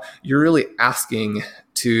profile, you're really asking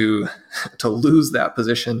to lose that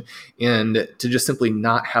position and to just simply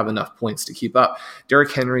not have enough points to keep up.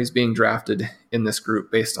 Derrick Henry is being drafted in this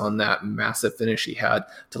group based on that massive finish he had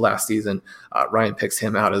to last season. Ryan picks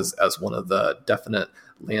him out as one of the definite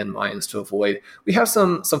landmines to avoid. We have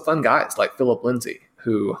some fun guys like Philip Lindsay,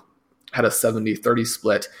 who had a 70-30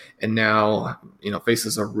 split and now,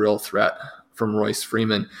 faces a real threat from Royce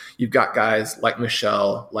Freeman. You've got guys like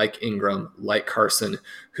Michelle, like Ingram, like Carson,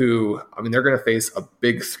 who, they're going to face a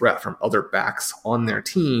big threat from other backs on their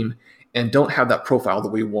team and don't have that profile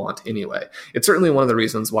that we want anyway. It's certainly one of the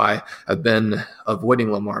reasons why I've been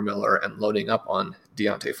avoiding Lamar Miller and loading up on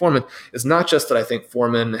D'Onta Foreman. It's not just that I think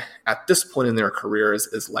Foreman at this point in their careers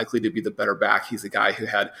is likely to be the better back. He's a guy who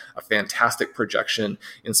had a fantastic projection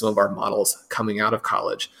in some of our models coming out of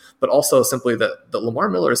college, but also simply that Lamar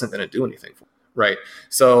Miller isn't going to do anything for him, right?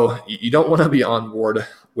 So you don't want to be on board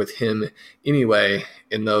with him anyway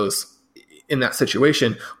in that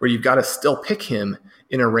situation where you've got to still pick him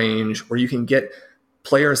in a range where you can get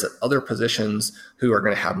players at other positions who are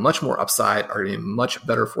going to have much more upside, are going to be much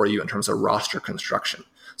better for you in terms of roster construction.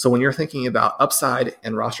 So when you're thinking about upside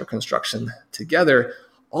and roster construction together,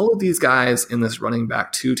 all of these guys in this running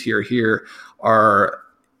back 2 tier here are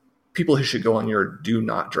people who should go on your do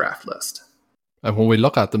not draft list. And when we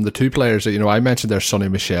look at them, the 2 players that, I mentioned there's Sonny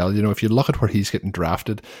Michel, if you look at where he's getting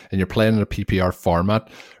drafted and you're playing in a PPR format,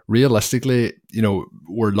 realistically,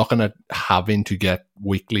 we're looking at having to get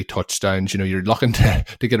weekly touchdowns. You're looking to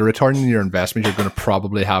get a return on your investment. You're going to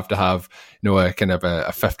probably have to have, a kind of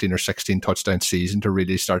a 15 or 16 touchdown season to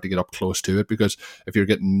really start to get up close to it. Because if you're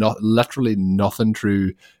getting literally nothing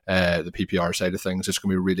through the PPR side of things, it's going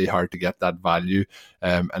to be really hard to get that value.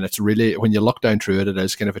 And it's really, when you look down through it, it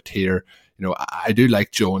is kind of a tier. I do like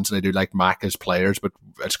Jones and I do like Mack as players, but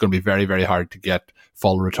it's going to be very, very hard to get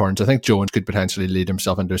full returns. I think Jones could potentially lead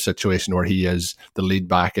himself into a situation where he is the lead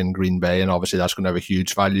back in Green Bay, and obviously that's going to have a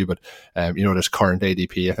huge value. But, this current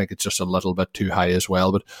ADP, I think it's just a little bit too high as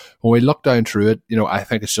well. But when we look down through it, I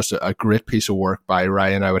think it's just a great piece of work by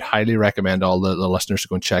Ryan. I would highly recommend all the listeners to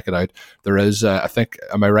go and check it out. There is, I think,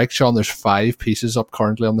 am I right, Sean? There's 5 pieces up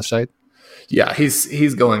currently on the site. Yeah,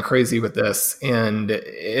 he's going crazy with this. And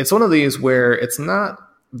it's one of these where it's not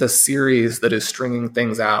the series that is stringing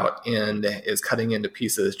things out and is cutting into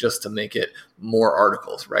pieces just to make it more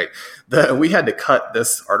articles, right? We had to cut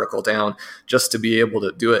this article down just to be able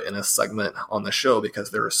to do it in a segment on the show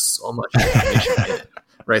because there is so much information in it.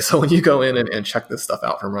 Right. So when you go in and check this stuff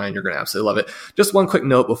out from Ryan, you're going to absolutely love it. Just one quick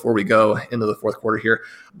note before we go into the 4th quarter here.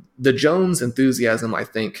 The Jones enthusiasm, I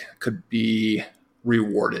think, could be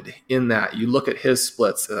rewarded in that you look at his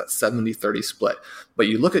splits, that 70-30 split, but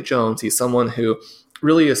you look at Jones, he's someone who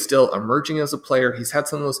really is still emerging as a player. He's had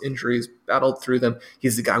some of those injuries, battled through them.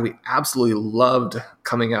 He's the guy we absolutely loved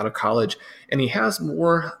coming out of college, and he has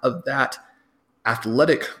more of that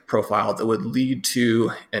athletic profile that would lead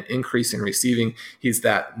to an increase in receiving. He's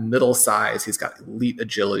that middle size. He's got elite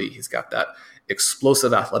agility. He's got that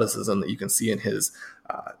explosive athleticism that you can see in his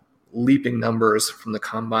leaping numbers from the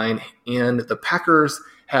combine. And the Packers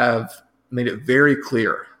have made it very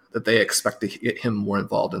clear that they expect to get him more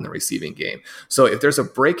involved in the receiving game. So if there's a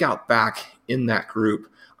breakout back in that group,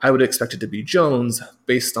 I would expect it to be Jones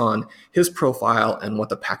based on his profile and what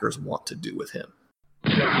the Packers want to do with him.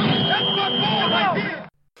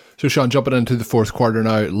 So, Sean, jumping into the fourth quarter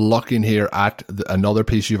now, looking here at another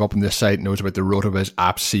piece you've up on this site, knows about the RotoViz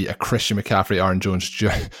app. See a Christian McCaffrey, Aaron Jones,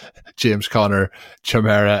 James Conner,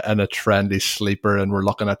 Chimera, and a trendy sleeper. And we're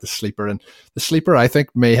looking at the sleeper. And the sleeper, I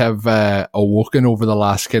think, may have awoken over the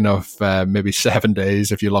last kind of maybe 7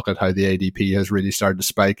 days, if you look at how the ADP has really started to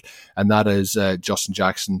spike. And that is Justin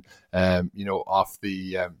Jackson, off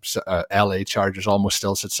the LA Chargers, almost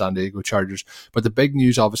still said San Diego Chargers. But the big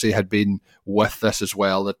news obviously had been with this as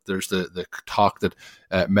well, that there's the talk that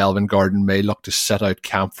Melvin Gordon may look to sit out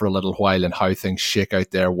camp for a little while, and how things shake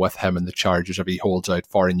out there with him and the Chargers if he holds out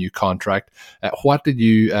for a new contract. What did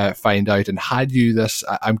you find out, and had you this,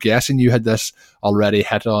 I'm guessing you had this already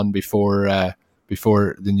hit on before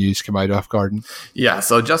the news came out of Gordon? Yeah,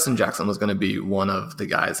 so Justin Jackson was going to be one of the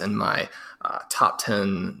guys in my top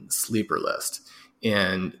 10 sleeper list.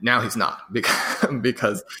 And now he's not,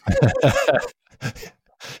 because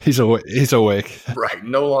he's awake. Right,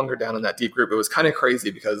 no longer down in that deep group. It was kind of crazy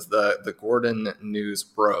because the Gordon news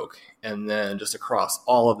broke, and then just across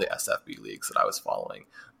all of the SFB leagues that I was following,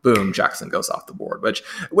 boom, Jackson goes off the board,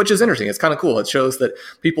 which is interesting. It's kind of cool. It shows that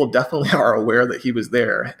people definitely are aware that he was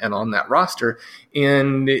there and on that roster.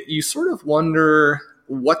 And you sort of wonder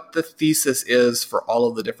what the thesis is for all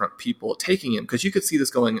of the different people taking him, because you could see this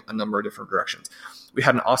going a number of different directions. We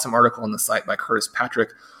had an awesome article on the site by Curtis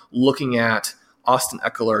Patrick looking at Austin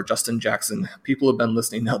Ekeler, Justin Jackson. People have been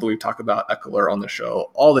listening now that we've talked about Ekeler on the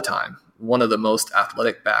show all the time. One of the most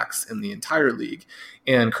athletic backs in the entire league.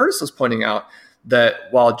 And Curtis was pointing out that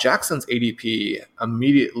while Jackson's ADP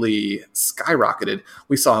immediately skyrocketed,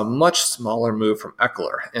 we saw a much smaller move from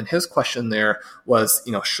Ekeler. And his question there was,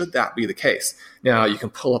 should that be the case? Now, you can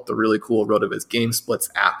pull up the really cool RotoViz Game Splits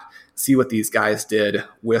app, see what these guys did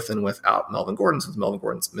with and without Melvin Gordon, since Melvin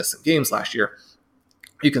Gordon's missed some games last year.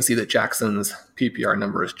 You can see that Jackson's PPR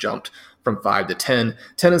number has jumped from 5 to 10.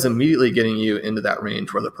 10 is immediately getting you into that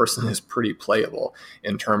range where the person is pretty playable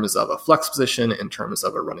in terms of a flex position, in terms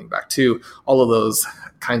of a running back too, all of those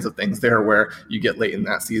kinds of things there where you get late in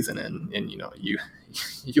that season and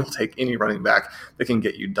you'll take any running back that can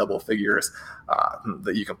get you double figures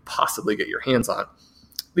that you can possibly get your hands on.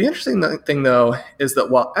 The interesting thing, though, is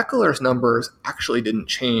that while Ekeler's numbers actually didn't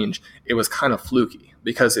change, it was kind of fluky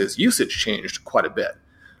because his usage changed quite a bit.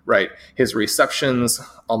 Right, his receptions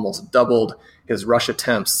almost doubled, his rush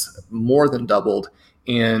attempts more than doubled,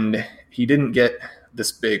 and he didn't get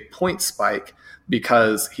this big point spike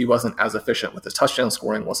because he wasn't as efficient with his touchdown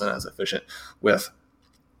scoring, wasn't as efficient with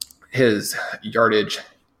his yardage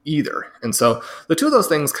either. And so the two of those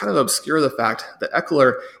things kind of obscure the fact that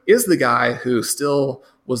Ekeler is the guy who still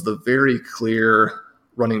was the very clear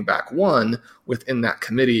running back one within that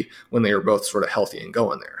committee when they were both sort of healthy and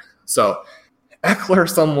going there. So Ekeler,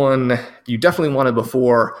 someone you definitely wanted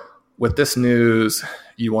before. With this news,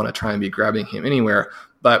 you want to try and be grabbing him anywhere.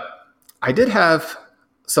 But I did have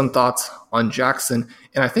some thoughts on Jackson,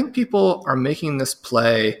 and I think people are making this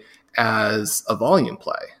play as a volume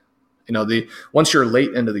play. Once you're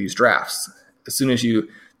late into these drafts, as soon as you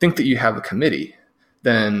think that you have a committee,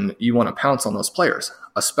 then you want to pounce on those players,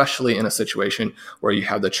 especially in a situation where you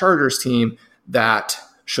have the Chargers team that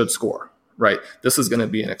should score. Right, this is going to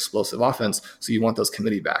be an explosive offense, so you want those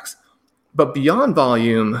committee backs. But beyond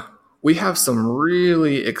volume, we have some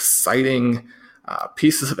really exciting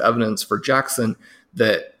pieces of evidence for Jackson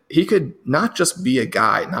that he could not just be a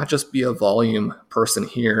guy, not just be a volume person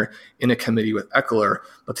here in a committee with Ekeler,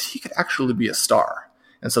 but that he could actually be a star.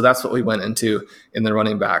 And so that's what we went into in the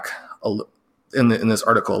running back in this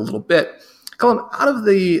article a little bit. Colin, out of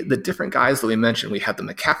the different guys that we mentioned, we had the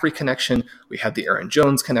McCaffrey connection, we had the Aaron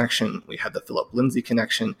Jones connection, we had the Phillip Lindsay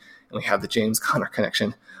connection, and we had the James Conner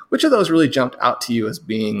connection. Which of those really jumped out to you as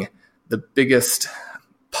being the biggest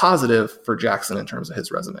positive for Jackson in terms of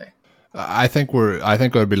his resume? I think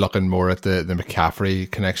I'd be looking more at the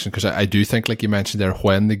McCaffrey connection, because I do think, like you mentioned there,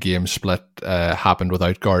 when the game split happened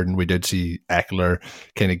without Gordon, we did see Ekeler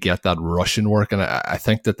kind of get that rushing work, and I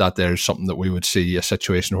think that there's something that we would see, a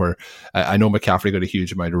situation where I know McCaffrey got a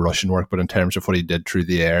huge amount of rushing work, but in terms of what he did through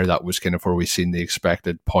the air, that was kind of where we seen the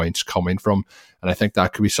expected points coming from, and I think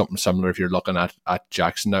that could be something similar if you're looking at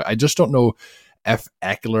Jackson. Now, I just don't know if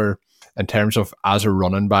Ekeler, in terms of as a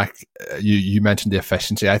running back, you mentioned the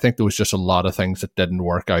efficiency. I think there was just a lot of things that didn't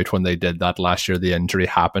work out when they did that last year. The injury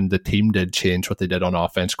happened. The team did change what they did on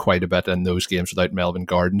offense quite a bit in those games without Melvin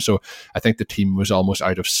Gordon. So I think the team was almost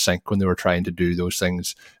out of sync when they were trying to do those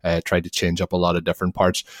things, tried to change up a lot of different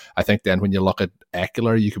parts. I think then when you look at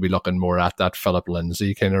Ekeler, you could be looking more at that Phillip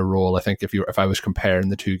Lindsay kind of role. I think if I was comparing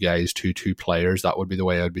the two guys to two players, that would be the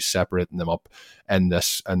way I'd be separating them up in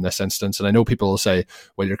this instance. And I know people will say,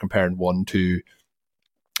 well, you're comparing one to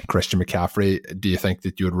Christian McCaffrey, do you think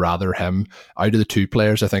that you would rather him? Out of the two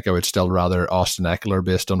players, I think I would still rather Austin Ekeler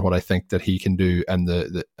based on what I think that he can do.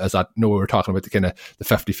 And as I know we were talking about the kind of the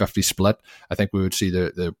 50-50 split, I think we would see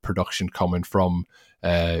the production coming from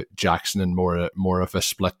Jackson and more of a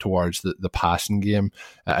split towards the passing game.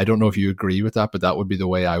 I don't know if you agree with that, but that would be the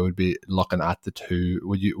way I would be looking at the two.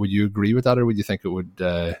 Would you agree with that, or would you think it would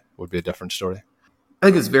be a different story? I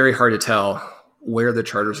think it's very hard to tell where the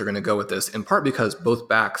Chargers are going to go with this, in part because both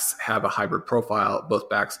backs have a hybrid profile. Both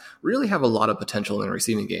backs really have a lot of potential in the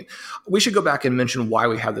receiving game. We should go back and mention why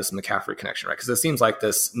we have this McCaffrey connection, right? Because it seems like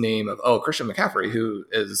this name of, Christian McCaffrey, who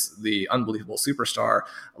is the unbelievable superstar.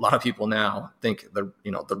 A lot of people now think the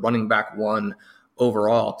running back one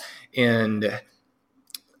overall. And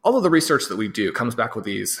all of the research that we do comes back with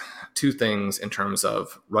these two things in terms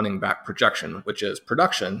of running back projection, which is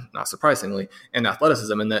production, not surprisingly, and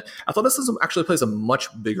athleticism. And that athleticism actually plays a much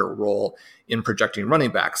bigger role in projecting running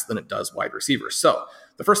backs than it does wide receivers. So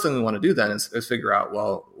the first thing we want to do then is figure out,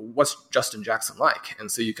 well, what's Justin Jackson like? And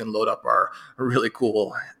so you can load up our really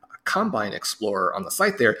cool Combine Explorer on the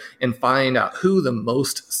site there and find out who the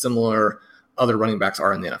most similar other running backs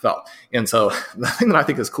are in the NFL. And so the thing that I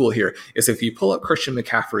think is cool here is if you pull up Christian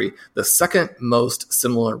McCaffrey, the second most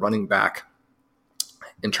similar running back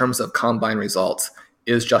in terms of combine results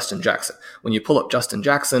is Justin Jackson. When you pull up Justin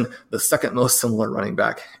Jackson, the second most similar running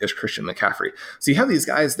back is Christian McCaffrey. So you have these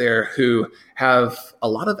guys there who have a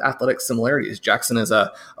lot of athletic similarities. Jackson is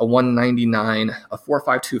a 199, a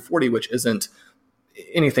 4.52 40, which isn't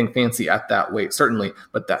anything fancy at that weight, certainly,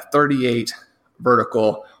 but that 38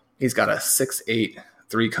 vertical. He's got a 6'8"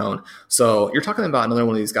 3-cone. So you're talking about another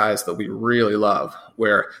one of these guys that we really love,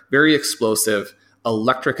 where very explosive,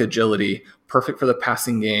 electric agility, perfect for the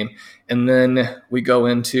passing game. And then we go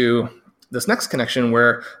into this next connection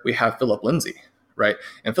where we have Phillip Lindsay, right?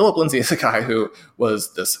 And Phillip Lindsay is a guy who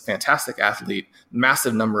was this fantastic athlete,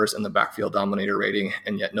 massive numbers in the backfield dominator rating,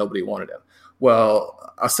 and yet nobody wanted him.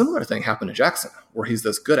 Well, a similar thing happened to Jackson, where he's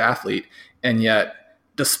this good athlete, and yet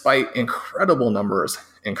despite incredible numbers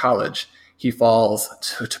in college, he falls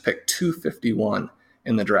to pick 251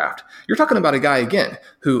 in the draft. You're talking about a guy, again,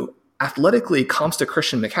 who athletically comps to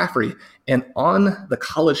Christian McCaffrey, and on the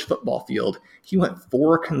college football field, he went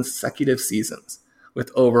 4 consecutive seasons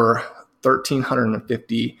with over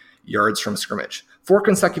 1,350 yards from scrimmage. 4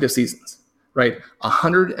 consecutive seasons, right?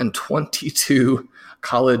 122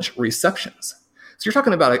 college receptions. So you're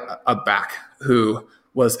talking about a back who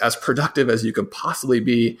was as productive as you could possibly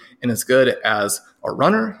be and as good as a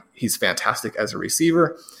runner. He's fantastic as a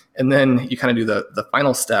receiver. And then you kind of do the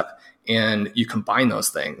final step and you combine those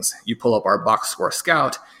things. You pull up our box score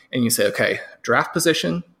scout and you say, okay, draft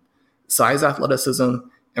position, size, athleticism,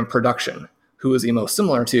 and production. Who is he most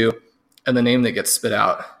similar to? And the name that gets spit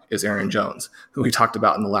out is Aaron Jones, who we talked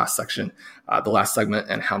about in the last section, the last segment,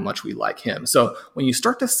 and how much we like him. So when you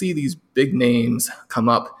start to see these big names come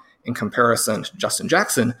up in comparison to Justin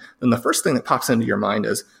Jackson, then the first thing that pops into your mind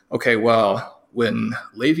is, okay, well, when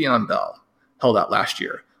Le'Veon Bell held out last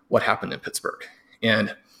year, what happened in Pittsburgh?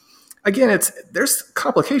 And again, there's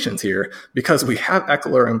complications here because we have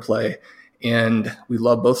Ekeler in play and we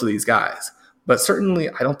love both of these guys. But certainly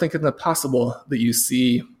I don't think it's impossible that you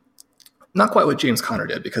see not quite what James Conner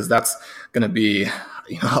did, because that's going to be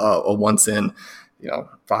a once in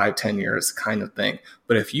 5-10 years kind of thing.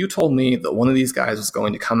 But if you told me that one of these guys was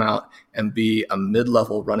going to come out and be a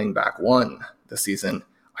mid-level running back one this season,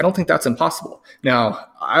 I don't think that's impossible. Now,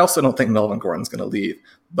 I also don't think Melvin Gordon's going to leave,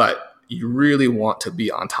 but you really want to be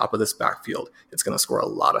on top of this backfield. It's going to score a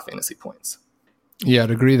lot of fantasy points. Yeah,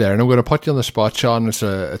 I'd agree there. And I'm going to put you on the spot, Sean. It's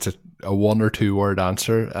a 1 or 2 word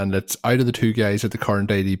answer. And it's out of the two guys at the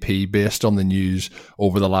current ADP, based on the news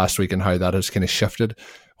over the last week and how that has kind of shifted,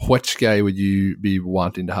 which guy would you be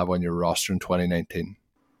wanting to have on your roster in 2019?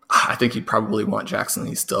 I think you'd probably want Jackson.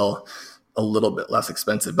 He's still a little bit less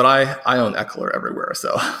expensive, but I own Ekeler everywhere.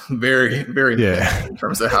 So very, very in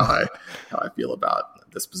terms of how I feel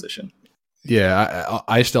about this position. Yeah,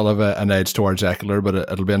 I still have an edge towards Ekeler, but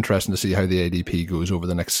it'll be interesting to see how the ADP goes over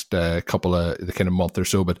the next couple of the kind of month or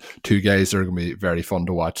so. But two guys that are going to be very fun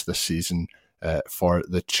to watch this season for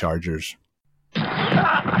the Chargers.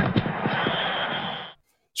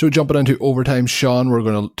 So jumping into overtime, Sean, we're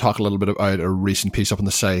going to talk a little bit about a recent piece up on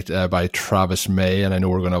the site by Travis May, and I know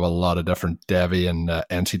we're going to have a lot of different Devy and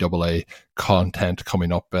NCAA content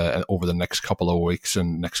coming up over the next couple of weeks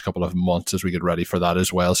and next couple of months as we get ready for that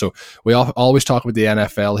as well. So we always talk about the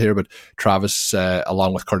NFL here, but Travis,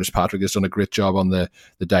 along with Curtis Patrick, has done a great job on the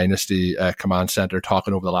Dynasty Command Center,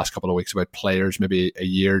 talking over the last couple of weeks about players maybe a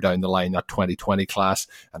year down the line, that 2020 class,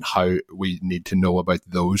 and how we need to know about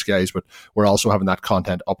those guys. But we're also having that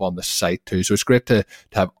content up on the site too. So it's great to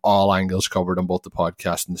have all angles covered on both the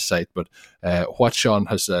podcast and the site. But what, Sean,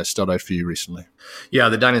 has stood out for you recently? Yeah,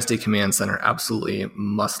 the Dynasty Command Center, absolutely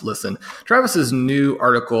must listen. Travis's new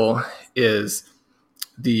article is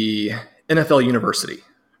the NFL University,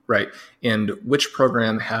 right? And which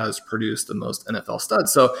program has produced the most NFL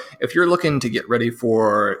studs. So if you're looking to get ready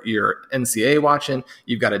for your NCAA watching,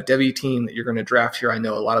 you've got a Devy team that you're going to draft here. I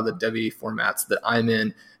know a lot of the Devy formats that I'm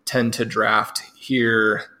in tend to draft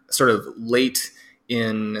here sort of late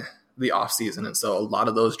in the offseason. And so a lot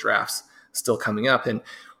of those drafts still coming up. And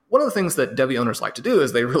one of the things that Devy owners like to do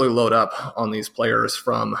is they really load up on these players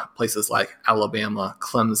from places like Alabama,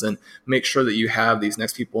 Clemson, make sure that you have these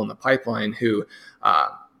next people in the pipeline who,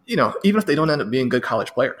 even if they don't end up being good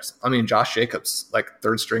college players. I mean, Josh Jacobs, like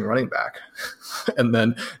third string running back, and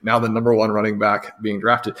then now the number one running back being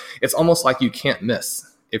drafted. It's almost like you can't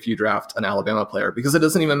miss if you draft an Alabama player, because it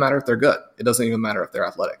doesn't even matter if they're good. It doesn't even matter if they're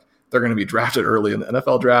athletic. They're going to be drafted early in the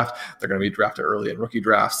NFL draft. They're going to be drafted early in rookie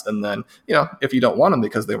drafts. And then, if you don't want them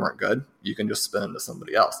because they weren't good, you can just spin into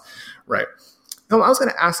somebody else, right? Now, I was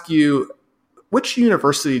going to ask you, which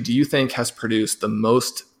university do you think has produced the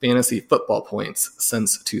most fantasy football points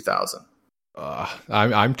since 2000?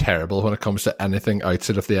 I'm terrible when it comes to anything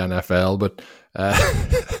outside of the NFL, but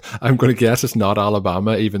I'm going to guess it's not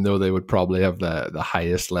Alabama, even though they would probably have the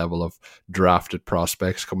highest level of drafted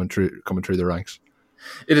prospects coming through the ranks.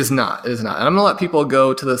 It is not. And I'm going to let people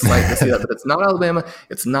go to the site to see that, but it's not Alabama.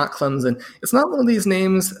 It's not Clemson. It's not one of these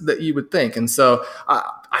names that you would think. And so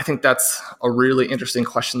I think that's a really interesting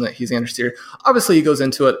question that he's answered here. Obviously, he goes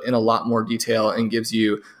into it in a lot more detail and gives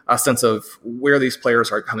you a sense of where these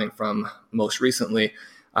players are coming from most recently.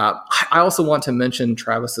 I also want to mention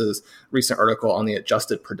Travis's recent article on the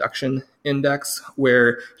Adjusted Production Index,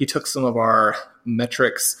 where he took some of our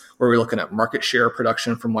metrics where we're looking at market share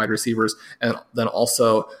production from wide receivers and then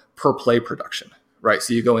also per play production, right?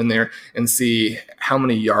 So you go in there and see how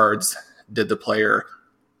many yards did the player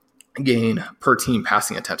gain per team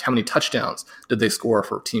passing attempt, how many touchdowns did they score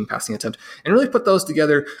for team passing attempt, and really put those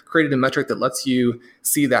together, created a metric that lets you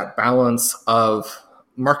see that balance of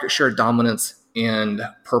market share dominance and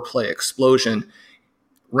per play explosion.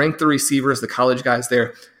 Rank the receivers, the college guys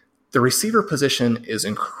there. The receiver position is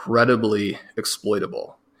incredibly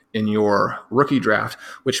exploitable in your rookie draft,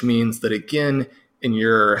 which means that, again, in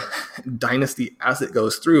your dynasty as it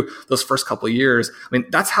goes through those first couple of years,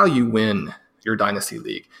 that's how you win your dynasty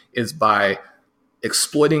league, is by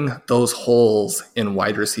exploiting those holes in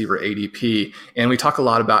wide receiver ADP. And we talk a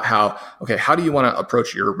lot about how do you want to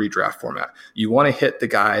approach your redraft format? You want to hit the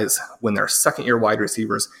guys when they're second year wide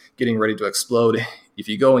receivers getting ready to explode. If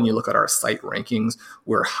you go and you look at our site rankings,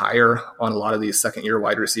 we're higher on a lot of these second year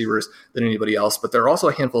wide receivers than anybody else, but there are also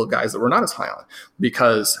a handful of guys that we're not as high on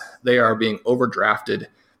because they are being overdrafted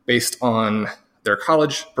based on their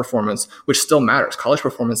college performance, which still matters. College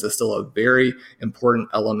performance is still a very important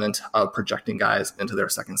element of projecting guys into their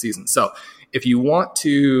second season. So if you want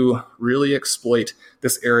to really exploit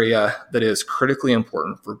this area that is critically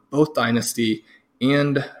important for both dynasty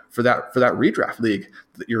and for that redraft league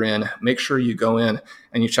that you're in, make sure you go in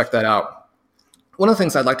and you check that out. One of the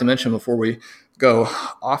things I'd like to mention before we go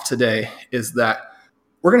off today is that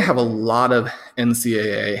we're going to have a lot of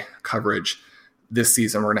NCAA coverage this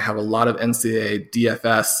season. We're going to have a lot of NCAA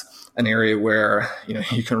DFS, an area where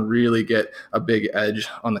you can really get a big edge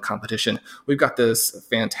on the competition. We've got this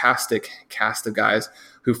fantastic cast of guys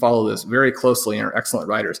who follow this very closely and are excellent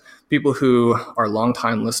writers. People who are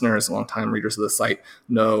longtime listeners, longtime readers of the site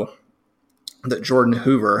know that Jordan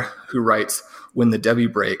Hoover, who writes When the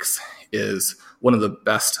Devy Breaks, is one of the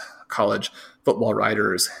best college football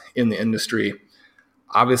writers in the industry.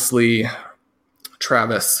 Obviously,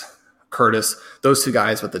 Travis, Curtis, those two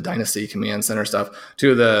guys with the Dynasty Command Center stuff,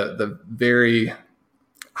 two of the very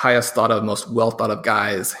highest thought of, most well thought of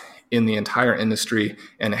guys in the entire industry,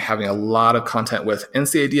 and having a lot of content with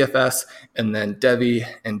NCAA DFS and then Devy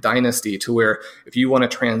and Dynasty, to where if you want to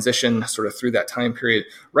transition sort of through that time period,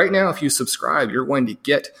 right now, if you subscribe, you're going to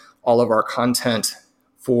get all of our content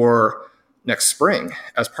for next spring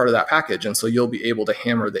as part of that package. And so you'll be able to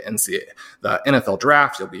hammer the NFL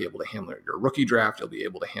draft. You'll be able to hammer your rookie draft. You'll be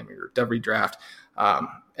able to hammer your Devy draft.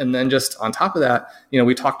 And then just on top of that,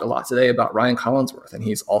 we talked a lot today about Ryan Collinsworth, and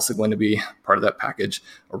he's also going to be part of that package,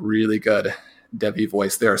 a really good Devy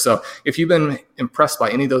voice there. So if you've been impressed by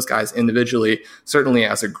any of those guys individually, certainly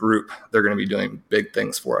as a group, they're going to be doing big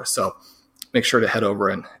things for us. So make sure to head over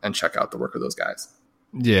and check out the work of those guys.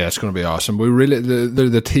 Yeah, it's going to be awesome. We really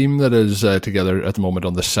the team that is together at the moment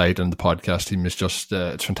on the site and the podcast team is just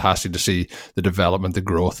it's fantastic to see the development, the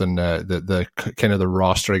growth, and the kind of the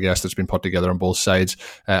roster, I guess, that's been put together on both sides.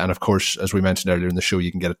 And of course, as we mentioned earlier in the show,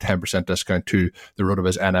 you can get a 10% discount to the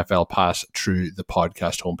RotoViz NFL Pass through the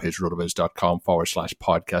podcast homepage,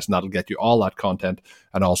 rotoviz.com/podcast, and that'll get you all that content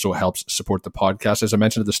and also helps support the podcast. As I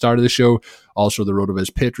mentioned at the start of the show, also the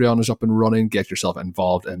RotoViz Patreon is up and running. Get yourself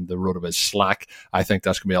involved in the RotoViz Slack. I think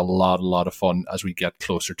that's going to be a lot of fun as we get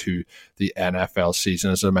closer to the NFL season.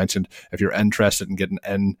 As I mentioned, if you're interested in getting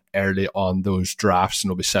in early on those drafts and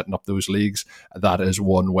we'll be setting up those leagues, that is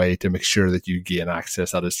one way to make sure that you gain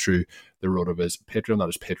access. That is through the RotoViz Patreon. That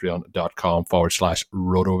is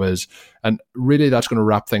patreon.com/RotoViz. And really, that's going to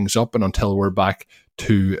wrap things up. And until we're back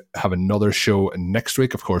to have another show next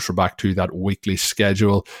week, of course, we're back to that weekly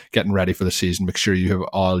schedule, getting ready for the season. Make sure you have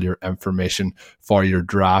all your information for your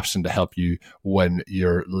drafts and to help you win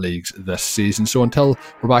your leagues this season. So until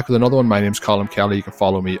we're back with another one, my name's Colin Kelly. You can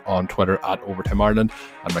follow me on Twitter at Overtime Ireland.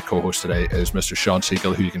 And my co-host today is Mr. Sean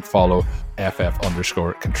Siegel, who you can follow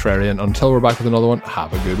FF_Contrarian. Until we're back with another one,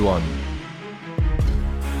 have a good one.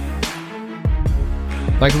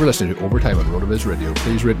 Thank you for listening to Overtime on RotoViz Radio.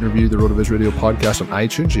 Please rate and review the RotoViz Radio podcast on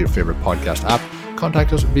iTunes or your favorite podcast app.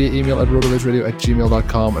 Contact us via email at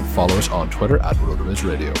rotovizradio@gmail.com and follow us on Twitter at RotoViz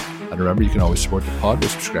Radio. And remember, you can always support the pod by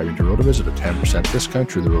subscribing to RotoViz at a 10%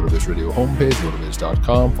 discount through the RotoViz Radio homepage,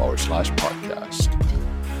 rotoviz.com/podcast.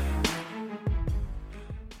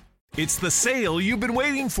 It's the sale you've been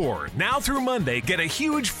waiting for. Now through Monday, get a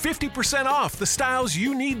huge 50% off the styles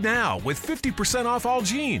you need now with 50% off all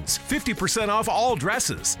jeans, 50% off all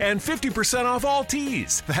dresses, and 50% off all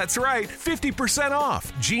tees. That's right, 50%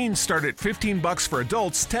 off. Jeans start at $15 for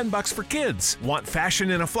adults, $10 for kids. Want fashion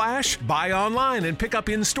in a flash? Buy online and pick up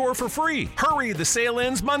in-store for free. Hurry, the sale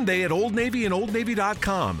ends Monday at Old Navy and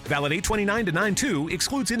OldNavy.com. Valid 8/29 to 9/2,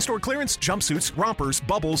 excludes in-store clearance, jumpsuits, rompers,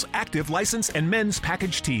 bubbles, active, license, and men's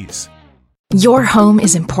package tees. Your home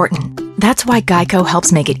is important. That's why Geico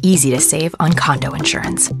helps make it easy to save on condo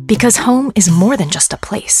insurance. Because home is more than just a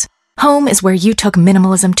place. Home is where you took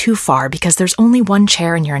minimalism too far because there's only one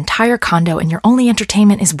chair in your entire condo and your only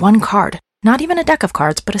entertainment is one card. Not even a deck of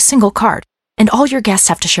cards, but a single card. And all your guests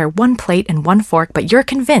have to share one plate and one fork, but you're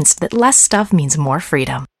convinced that less stuff means more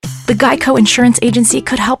freedom. The Geico Insurance Agency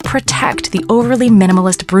could help protect the overly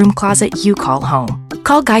minimalist broom closet you call home.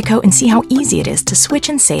 Call Geico and see how easy it is to switch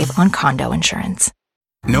and save on condo insurance.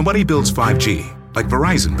 Nobody builds 5G like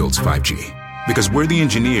Verizon builds 5G. Because we're the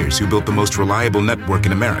engineers who built the most reliable network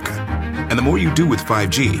in America. And the more you do with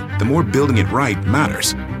 5G, the more building it right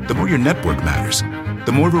matters. The more your network matters.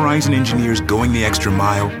 The more Verizon engineers going the extra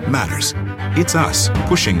mile matters. It's us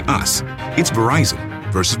pushing us. It's Verizon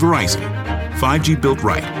versus Verizon. 5G built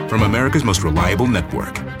right from America's most reliable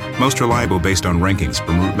network. Most reliable based on rankings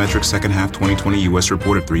from RootMetrics second half 2020 U.S.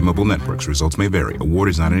 report of 3 mobile networks. Results may vary. Award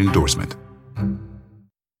is not an endorsement.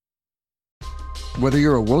 Whether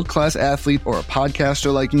you're a world-class athlete or a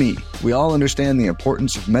podcaster like me, we all understand the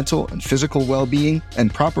importance of mental and physical well-being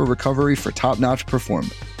and proper recovery for top-notch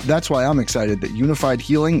performance. That's why I'm excited that Unified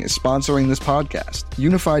Healing is sponsoring this podcast.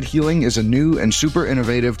 Unified Healing is a new and super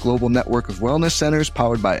innovative global network of wellness centers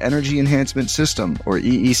powered by Energy Enhancement System, or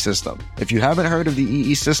EE System. If you haven't heard of the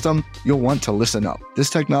EE System, you'll want to listen up. This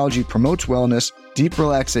technology promotes wellness, deep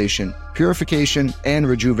relaxation, purification, and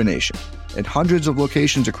rejuvenation. At hundreds of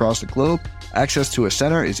locations across the globe, access to a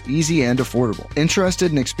center is easy and affordable. Interested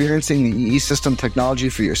in experiencing the EE System technology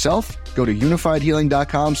for yourself? Go to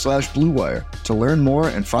unifiedhealing.com/bluewire to learn more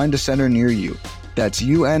and find a center near you. That's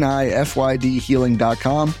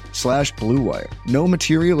unifydhealing.com/bluewire. No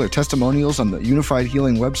material or testimonials on the Unified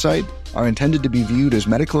Healing website are intended to be viewed as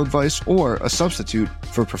medical advice or a substitute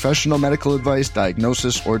for professional medical advice,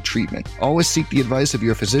 diagnosis, or treatment. Always seek the advice of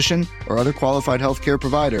your physician or other qualified healthcare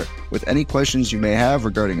provider with any questions you may have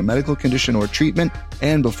regarding a medical condition or treatment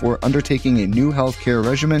and before undertaking a new healthcare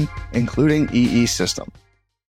regimen, including EE System.